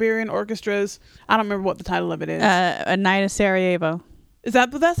Trans-Siberian Orchestra's. I don't remember what the title of it is. A Night in Sarajevo. Is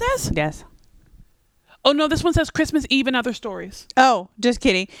that what that says? Yes. Oh no, this one says Christmas Eve and Other Stories. Oh, just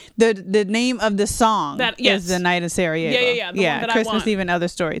kidding. The name of the song Yes. is The Night in Sarajevo. Yeah. The one that I Christmas want. Eve and Other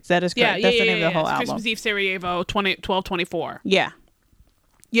Stories. That is correct. That's the name of the whole It's album. Christmas Eve Sarajevo 12/24. Yeah.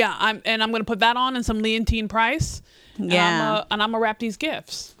 Yeah, I'm gonna put that on and some Leontine Price. Yeah. And I'm gonna wrap these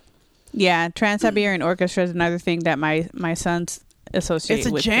gifts. Yeah. Trans-Siberian Orchestra is another thing that my sons associate It's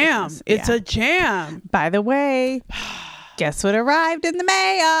a with jam. Christmas. It's Yeah. a jam. By the way, guess what arrived in the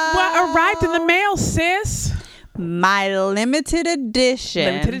mail? What arrived in the mail, sis? My limited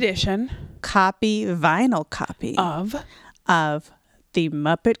edition. Vinyl copy of the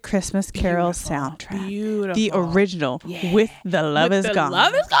Muppet Christmas Carol soundtrack. Beautiful. The original with The Love Is Gone.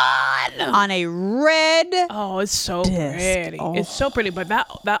 Love is gone. On a red. Oh, it's so disc. pretty. Oh. It's so pretty. But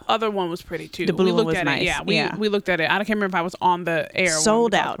that other one was pretty too. The blue we one looked was at nice. it. Yeah, Yeah. we looked at it. I can't remember if I was on the air. when we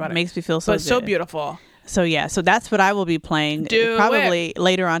Sold talked out. about it. Makes me feel so But it's so good. beautiful. So yeah, so that's what I will be playing Do probably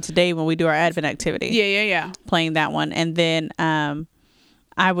later on today when we do our Advent activity. Yeah. Playing that one. And then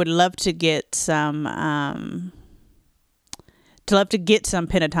I would love to get some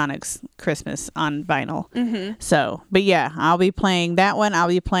Pentatonics Christmas on vinyl. Mm-hmm. So, but yeah, I'll be playing that one. I'll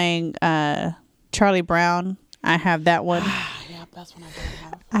be playing Charlie Brown. I have that one. Yeah, that's one I don't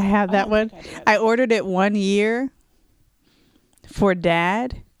have. I have that one. think I did. I ordered it 1 year for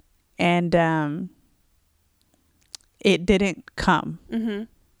Dad, and it didn't come. Mm-hmm.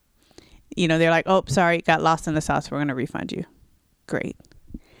 You know, they're like, "Oh, sorry, it got lost in the sauce. We're gonna refund you." Great.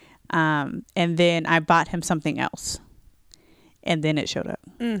 And then I bought him something else, and then it showed up,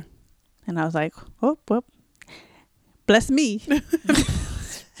 and I was like, "Oh, well, bless me."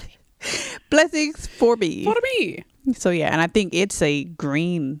 Blessings for me. For me. So yeah, and I think it's a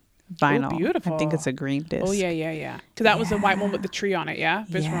green vinyl. beautiful. I think it's a green disc. Oh, yeah. Because that was the white one with the tree on it, yeah?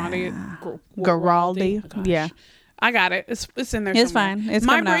 Viscardi. Garaldi. Oh, gosh. Yeah. I got it. It's in there It's somewhere. fine. It's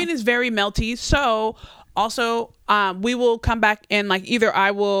My coming out. brain is very melty. So also, we will come back and like either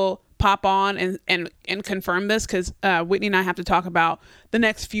I will pop on and confirm this because Whitney and I have to talk about the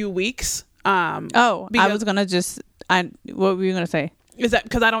next few weeks. I because- was gonna what were you gonna say? Is that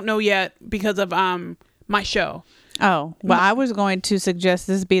because I don't know yet because of my show. Oh, well, I was going to suggest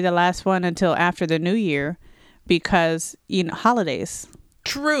this be the last one until after the new year because, holidays.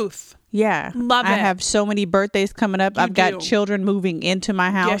 Truth. Yeah. Love I it. have so many birthdays coming up. You I've got do. children moving into my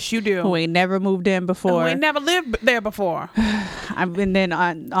house. Yes, you do. Who ain't never moved in before. We never lived there before. I've been in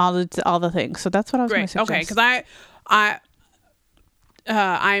on all the things. So that's what I was going to Great. suggest. Okay, because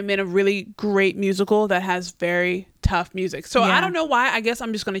I'm in a really great musical that has very tough music. So Yeah. I don't know why. I guess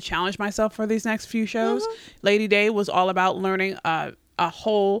I'm just going to challenge myself for these next few shows. Mm-hmm. Lady Day was all about learning a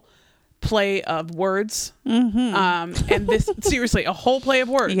whole play of words. And this seriously a whole play of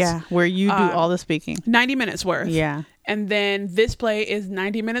words. Yeah, where you do all the speaking. 90 minutes worth. Yeah. And then this play is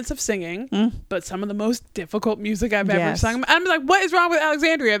 90 minutes of singing, but some of the most difficult music I've ever Yes. sung. I'm like, what is wrong with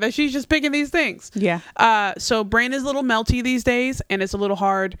Alexandria that she's just picking these things? Yeah. So brain is a little melty these days, and it's a little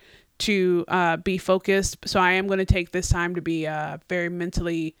hard to be focused. So I am going to take this time to be very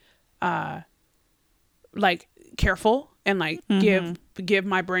mentally, like careful and like give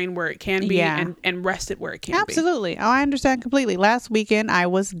my brain where it can be Yeah. and rest it where it can be. Absolutely. Oh, I understand completely. Last weekend, I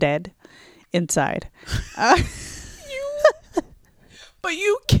was dead inside. But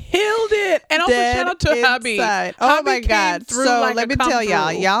you killed it. And also Dead shout out to Hubby. inside. Oh Hubby my came God. through So like let a me come tell y'all,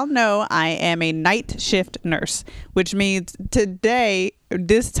 through. y'all know I am a night shift nurse, which means today,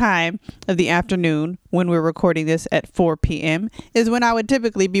 this time of the afternoon, when we're recording this at 4 p.m., is when I would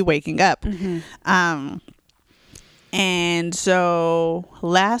typically be waking up. And so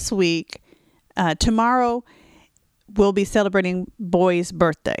last week, tomorrow, we'll be celebrating boys'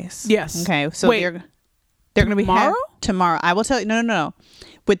 birthdays. Yes. Okay. So Wait, they're going to be tomorrow? tomorrow. I will tell you. No.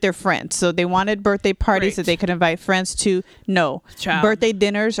 With their friends. So they wanted birthday parties Great. that they could invite friends to. No. Child. Birthday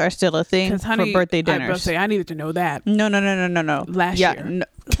dinners are still a thing Because for honey, birthday I was about to dinners. say I needed to know that. No. Last year. No.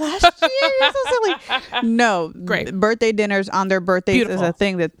 Last year? You're so silly. No. Great. Birthday dinners on their birthdays Beautiful. is a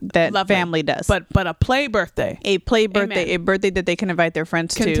thing that Lovely. family does. But a play birthday. a play birthday, Amen. a birthday that they can invite their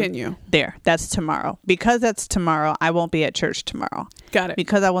friends Continue. to. There. That's tomorrow. Because that's tomorrow, I won't be at church tomorrow. Got it.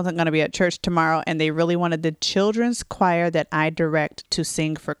 Because I wasn't going to be at church tomorrow and they really wanted the children's choir that I direct to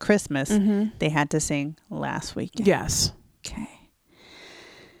sing for Christmas. They had to sing last weekend. Yes. Okay.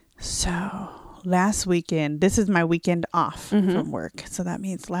 So last weekend, this is my weekend off from work. So that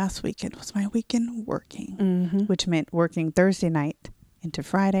means last weekend was my weekend working, which meant working Thursday night into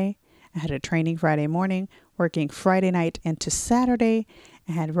Friday. I had a training Friday morning, working Friday night into Saturday.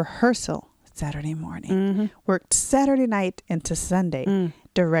 I had rehearsal Saturday morning, worked Saturday night into Sunday,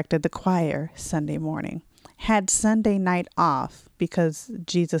 directed the choir Sunday morning, had Sunday night off because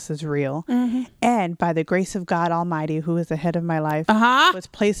Jesus is real. And by the grace of God Almighty, who is the head of my life, was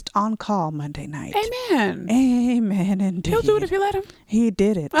placed on call Monday night. Amen. Amen. Indeed. He'll do it if you let him. He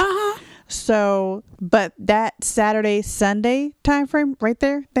did it. Uh-huh. So, but that Saturday, Sunday time frame right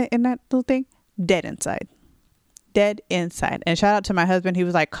there, in that little thing, dead inside. Dead inside. And shout out to my husband. He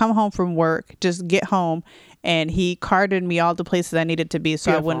was like, come home from work, just get home. And he carted me all the places I needed to be so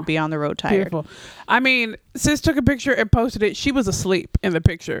Beautiful. I wouldn't be on the road tired. Beautiful. I mean, sis took a picture and posted it. She was asleep in the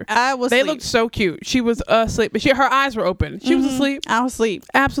picture. I was They asleep. looked so cute. She was asleep, but her eyes were open. She was asleep. I was asleep.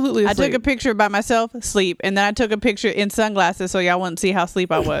 Absolutely I asleep. took a picture by myself, sleep, and then I took a picture in sunglasses so y'all wouldn't see how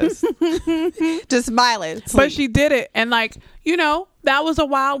asleep I was. Just smiling. But she did it, and like that was a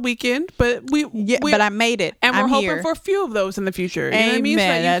wild weekend, but but I made it. and we're I'm hoping here. for a few of those in the future. You know what I mean? So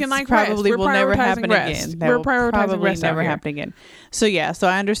that you That's can like probably rest. will We're never prioritizing happen rest. again. That We're will prioritizing probably rest out never here. happen again. So yeah, so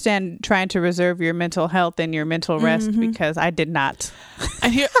I understand trying to reserve your mental health and your mental rest because I did not.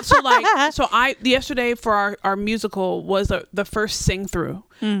 And here, so I yesterday for our musical was the first sing through.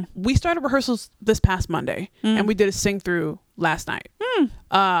 We started rehearsals this past Monday, and we did a sing through last night.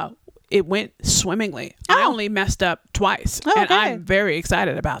 It went swimmingly. I only messed up twice, and Okay. I'm very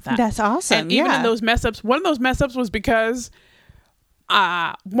excited about that. That's awesome. And even in yeah. those mess ups, one of those mess ups was because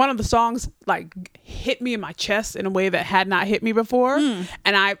one of the songs like hit me in my chest in a way that had not hit me before, and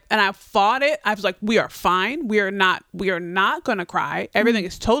I fought it. I was like, "We are fine. We are not gonna cry. Everything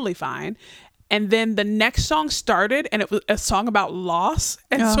is totally fine." And then the next song started, and it was a song about loss.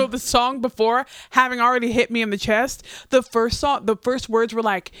 And so the song before, having already hit me in the chest, the first words were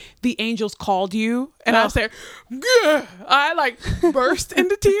like, "The angels called you," and I was like, "Gah!" I like burst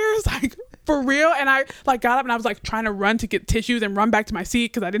into tears, like. For real. And I like got up and I was like trying to run to get tissues and run back to my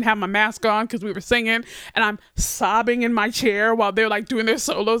seat because I didn't have my mask on because we were singing, and I'm sobbing in my chair while they're like doing their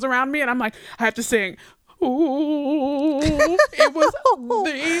solos around me, and I'm like, I have to sing. Ooh, it was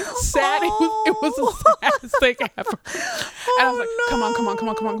the sad. It was the saddest thing ever. And I was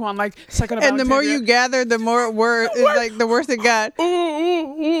like, come on, like second of and the more Alexandria. you gather, the more it's like the worse it got.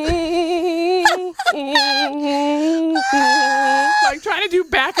 Like trying to do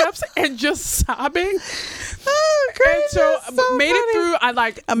backups and just sobbing. Oh, And so, made funny. it through.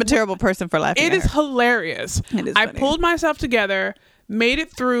 I'm a terrible person for laughing. It at is her. hilarious. It is I funny. pulled myself together, made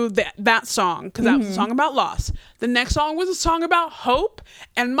it through that song because that was a song about loss. The next song was a song about hope,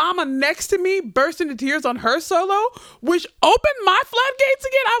 and Mama next to me burst into tears on her solo, which opened my floodgates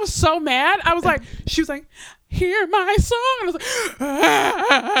again. I was so mad. I was like, she was like, "Hear my song," and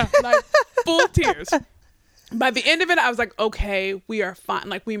I was like, like full tears. By the end of it, I was like, okay, we are fine.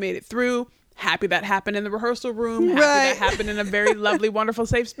 Like we made it through. Happy that happened in the rehearsal room. Happy that happened in a very lovely, wonderful,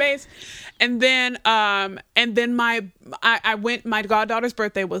 safe space. And then my goddaughter's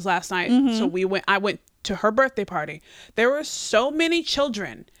birthday was last night. So I went to her birthday party. There were so many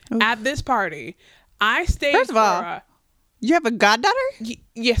children at this party. I stayed First of all, you have a goddaughter?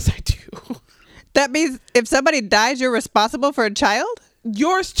 yes, I do. That means if somebody dies, you're responsible for a child?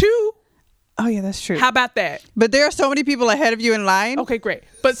 Yours too. Oh yeah, that's true. How about that? But there are so many people ahead of you in line. Okay, great.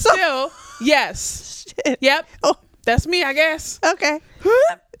 But still, yes. Shit. Yep. Oh, That's me, I guess. okay.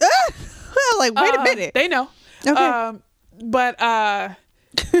 Like, wait a minute. They know. Okay.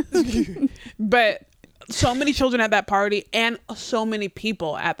 But so many children at that party and so many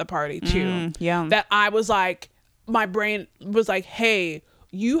people at the party too. yeah. That I was like, my brain was like, hey,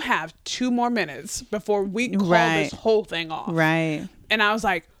 you have 2 more minutes before we call this whole thing off. Right. And I was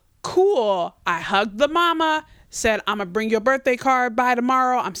like, cool. I hugged the mama, said, I'm going to bring your birthday card by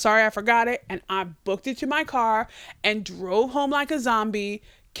tomorrow. I'm sorry I forgot it. And I booked it to my car and drove home like a zombie,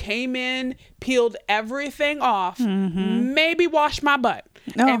 came in, peeled everything off, maybe washed my butt,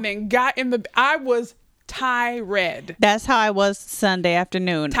 and then got in the... I was tired. That's how I was Sunday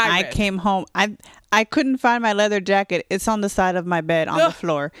afternoon. I Tired. came home. I couldn't find my leather jacket. It's on the side of my bed on the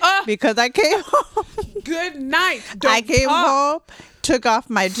floor because I came home. Good night. I came home, took off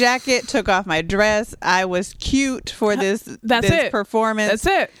my jacket, took off my dress. I was cute for this performance. That's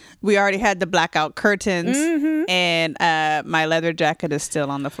it. We already had the blackout curtains, and my leather jacket is still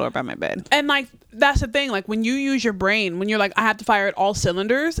on the floor by my bed. And like that's the thing. Like when you use your brain, when you're like, I have to fire at all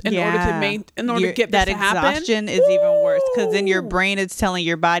cylinders in order to get this that to happen. exhaustion is even worse because then your brain is telling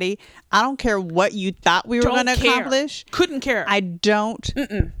your body, I don't care what you thought we were going to accomplish. Couldn't care. I don't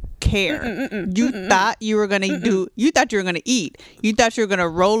care. You thought you were going to do. You thought you were going to eat. You thought you were going to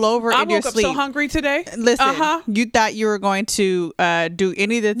roll over I in your woke up sleep. so hungry today. Listen, you thought you were going to do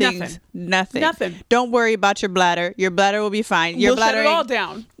any of the things. Nothing. Don't worry about your bladder. Your bladder will be fine. Your We'll bladder shut it all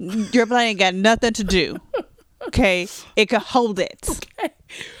ain't- down. Your bladder ain't got nothing to do. Okay, it can hold it.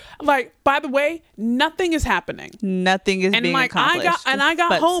 Like, by the way, nothing is happening. Nothing is And being like accomplished. I got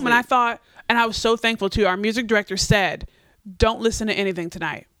but home and I sleep. thought, and I was so thankful too. Our music director said, "Don't listen to anything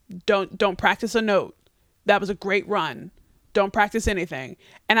tonight. Don't practice a note. That was a great run. Don't practice anything."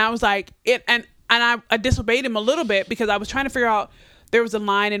 And I was like, I disobeyed him a little bit because I was trying to figure out. There was a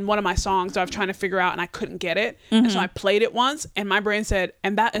line in one of my songs that I was trying to figure out and I couldn't get it. And so I played it once and my brain said,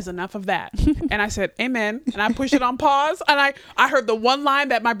 and that is enough of that. And I said, amen. And I pushed it on pause. And I heard the one line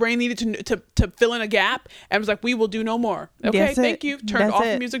that my brain needed to fill in a gap and was like, we will do no more. Okay, That's it. thank you. Turned That's off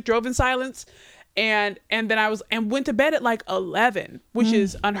it. the music, drove in silence. And then I went to bed at like 11, which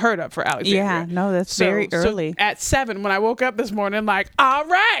is unheard of for Alexandria. Yeah, no, that's very early. At 7, when I woke up this morning, like, all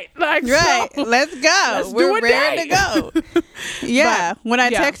right, like, Right, so, let's go. let's We're do a ready day. to go. Yeah, But, when I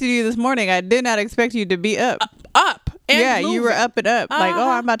yeah. texted you this morning, I did not expect you to be up. up. And Yeah, you were moving. up and up. Like, oh, Uh-huh.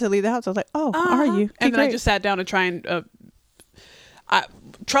 I'm about to leave the house. I was like, oh, are you? Okay, And then I great. just sat down to try and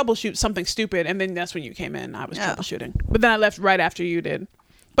troubleshoot something stupid, and then that's when you came in. I was Oh. troubleshooting, but then I left right after you did.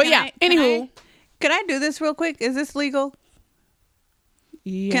 But Can yeah, anywho, Can I do this real quick? Is this legal?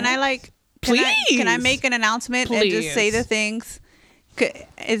 Can I like? Can I Please. make an announcement and just say Please. the things?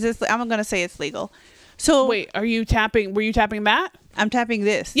 Is this? I'm gonna say it's legal. So wait, are you tapping? Were you tapping that? I'm tapping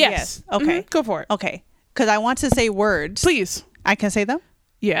this. Yes. Okay. Mhm, go for it. Okay. Because I want to say words. Please. I can say them.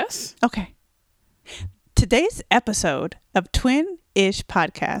 Yes. Okay. Today's episode of Twin-ish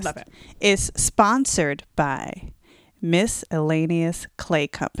Podcast Love it. is sponsored by Miscellaneous Clay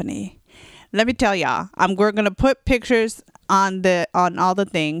Company. Let me tell y'all, we're gonna put pictures on all the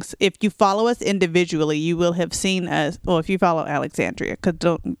things. If you follow us individually, you will have seen us. Well, if you follow Alexandria, because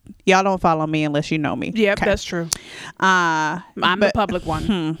y'all don't follow me unless you know me. Yep, Okay. that's true. I'm I'm the public one.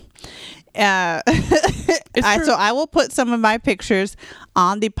 true. So I will put some of my pictures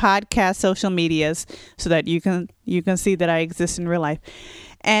on the podcast social medias so that you can see that I exist in real life.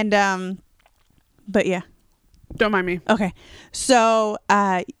 And but yeah. Don't mind me. Okay. So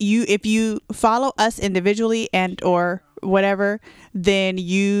if you follow us individually and or whatever, then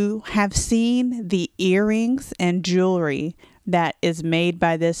you have seen the earrings and jewelry that is made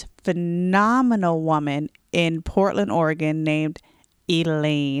by this phenomenal woman in Portland, Oregon named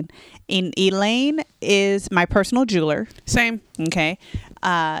Elaine. And Elaine is my personal jeweler. Same. Okay.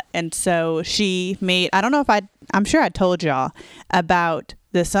 And so she made, I'm sure I told y'all about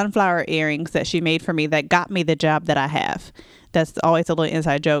the sunflower earrings that she made for me that got me the job that I have. That's always a little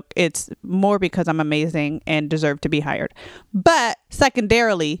inside joke. It's more because I'm amazing and deserve to be hired. But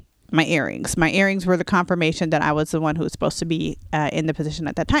secondarily, my earrings. My earrings were the confirmation that I was the one who was supposed to be in the position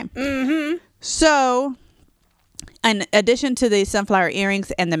at that time. Mm-hmm. So in addition to the sunflower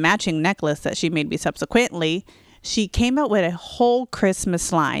earrings and the matching necklace that she made me subsequently, she came out with a whole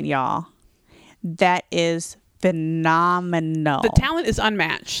Christmas line, y'all. That is phenomenal. The talent is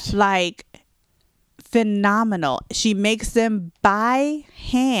unmatched. Like phenomenal. She makes them by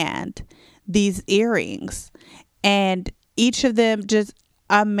hand, these earrings, and each of them just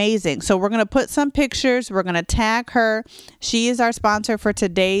amazing. So we're going to put some pictures. We're going to tag her. She is our sponsor for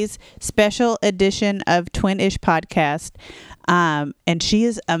today's special edition of Twin-ish Podcast. And she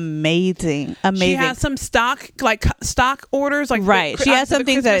is amazing. She has some stock orders, like right. She has some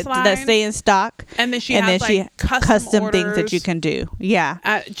things that stay in stock, and then she has custom things that orders. you can do. Yeah,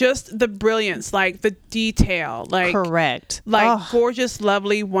 just the brilliance, like the detail, like correct. like Oh, gorgeous,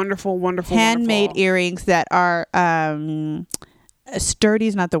 lovely, wonderful, handmade wonderful. earrings that are sturdy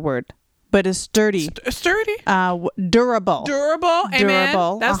is not the word, but it's sturdy. Sturdy, Durable. durable, amen.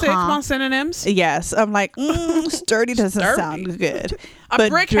 Durable, That's it. Come uh-huh. on, synonyms. Yes, I'm like sturdy doesn't Sturdy. sound good, A but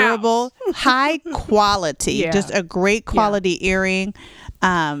brick durable, high quality, Yeah. just a great quality earring,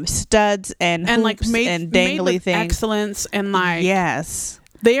 studs and And like hoops made and made dangly with things. excellence, and like Yes,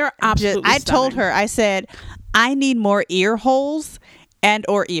 they are absolutely. I told stunning. her, I said, I need more ear holes and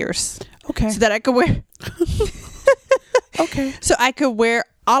or ears Okay. so that I could wear. Okay. So I could wear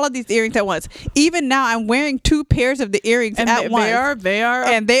all of these earrings at once. Even now, I'm wearing 2 pairs of the earrings And at once. they are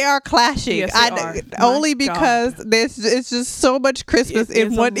And they are clashing. Yes, they are. Only My because it's just so much Christmas It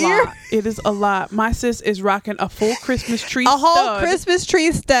in is one a ear. lot. It is a lot. My sis is rocking a full Christmas tree, A whole stud Christmas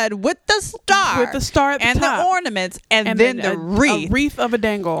tree stud with the star, with the star at the and top, the ornaments, and, and then then the wreath a wreath of a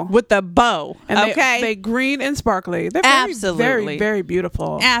dangle, with the bow. and okay, they green and sparkly. They're very, Absolutely. very, very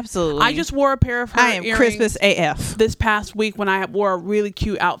beautiful. absolutely. I just wore a pair of her I am earrings Christmas AF. this past week when I wore a really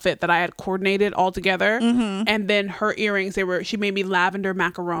cute outfit that I had coordinated all together, Mm-hmm. and then her earrings, she made me lavender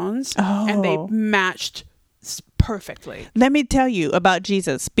macarons, and they Oh. matched perfectly. Let me tell you about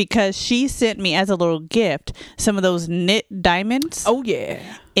Jesus, because she sent me as a little gift some of those knit diamonds Oh yeah,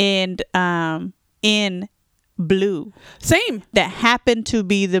 in blue same. that happened to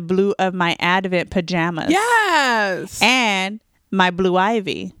be the blue of my Advent pajamas. Yes, And my blue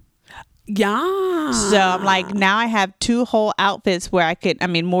ivy. yeah. So I'm like, now I have 2 whole outfits where I could,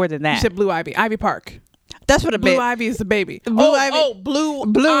 more than You that. said Blue Ivy, Ivy Park. That's what a Blue bit. Ivy is the baby. Blue Ivy. Blue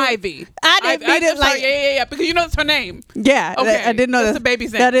Blue- Ivy. I didn't mean it I'm sorry, like- yeah, because you know that's her name. Yeah. Okay, I didn't know that's that. the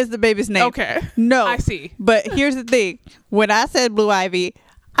baby's name. That is the baby's name. Okay. No. I see. But here's the thing. When I said blue ivy,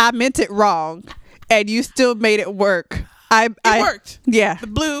 I meant it wrong. And you still made it work. It worked. Yeah. The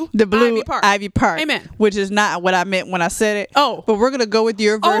blue Ivy Park. Amen. Which is not what I meant when I said it. Oh. But we're going to go with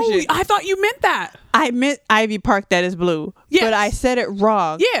your version. Oh, I thought you meant that. I meant Ivy Park that is blue. Yes. But I said it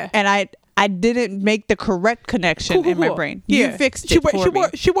wrong. Yeah. And I didn't make the correct connection in my brain. Yeah. You fixed it for me.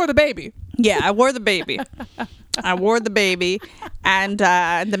 She wore the baby. Yeah, I wore the baby. I wore the baby and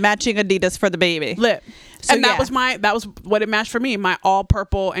the matching Adidas for the baby. Lit. So, And that was what it matched for me. My all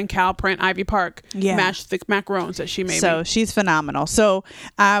purple and cow print Ivy Park matched the macarons that she made. So she's phenomenal. So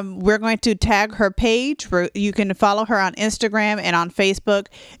we're going to tag her page. You can follow her on Instagram and on Facebook.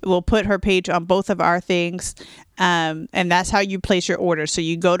 We'll put her page on both of our things. And that's how you place your orders. So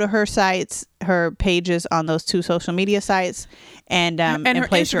you go to her sites, her pages on those two social media sites, and her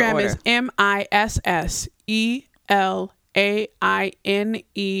place your Instagram order. is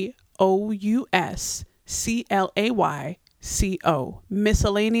MISSELAINEOUSCLAYCO.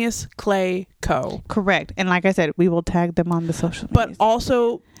 Miscellaneous Clay Co. Correct. And like I said, we will tag them on the social media. But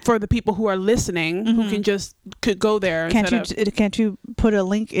also for the people who are listening, who could go there. Can't you put a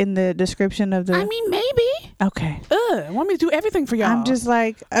link in the description of the? I mean, maybe. Okay. Want me to do everything for y'all? I'm just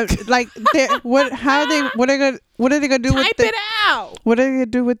like what? How are they? What are they gonna do with Type the? it out. What are they gonna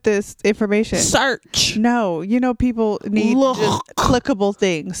do with this information? Search. No, people need Look. just clickable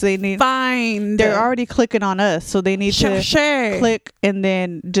things. They need. Find. They're already clicking on us, so they need to Share. click and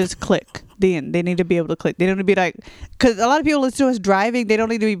then just click. Then they need to be able to click. They don't need to be like, because a lot of people listen to us driving. They don't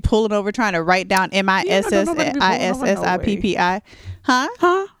need to be pulling over trying to write down MISSISSIPPI. Huh?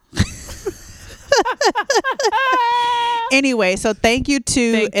 Anyway, so thank you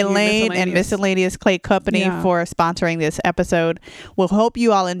to Elaine and Miscellaneous Clay Company for sponsoring this episode. We hope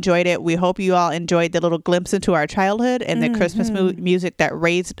you all enjoyed it. We hope you all enjoyed the little glimpse into our childhood and the Christmas music that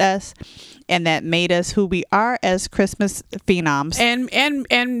raised us and that made us who we are as Christmas phenoms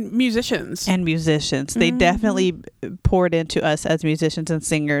and musicians. And musicians. They definitely poured into us as musicians and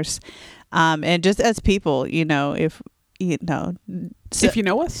singers, and just as people. If you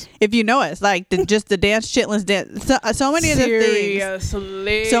know us, like just the dance chitlins dance, so many of the things,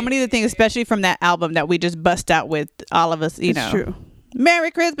 so many of the things, especially from that album that we just bust out with, all of us, It's true.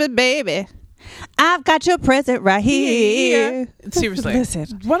 Merry Christmas, baby. I've got your present right here. Seriously. Listen.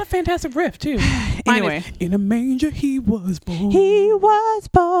 What a fantastic riff, too. Anyway. In a manger he was born. He was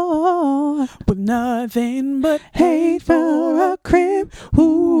born with nothing but hate for a crib.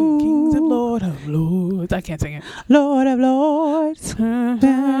 Ooh, kings and Lord of Lords. I can't sing it. Lord of Lords.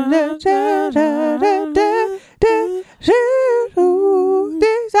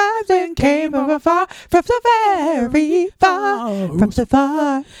 These eyes and came from afar, from so very far, from so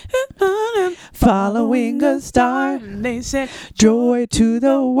far, following a star. They said, joy to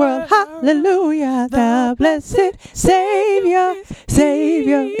the world, hallelujah, the blessed Savior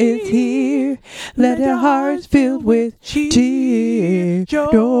is here. Let their hearts filled with cheer,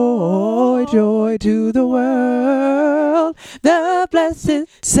 joy to the world, the blessed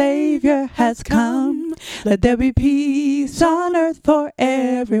Savior has come. Let there be peace on earth for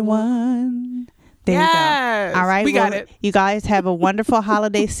everyone. There you go. All right. We got it. You guys have a wonderful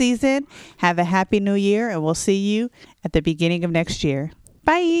holiday season. Have a happy new year, and we'll see you at the beginning of next year.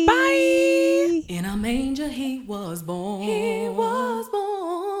 Bye. Bye. In a manger he was born. He was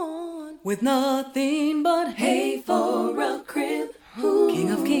born with nothing but hay for a crib. King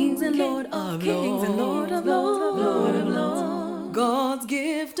of kings and Lord of lords. God's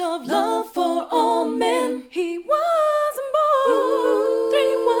gift of love for all men. He was born.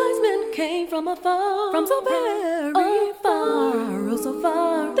 3 wise men came from afar, from so very far, oh so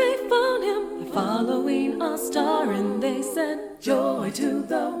far. They found him following a star, and they said, joy to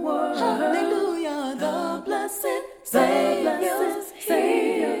the world. Hallelujah, the blessed Savior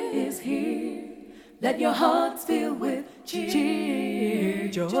is here. Let your hearts fill with cheer,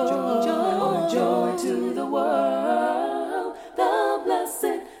 joy to the world. The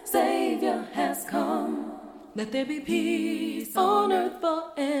blessed Savior has come. Let there be peace on earth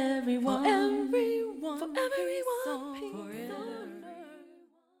for everyone. For everyone.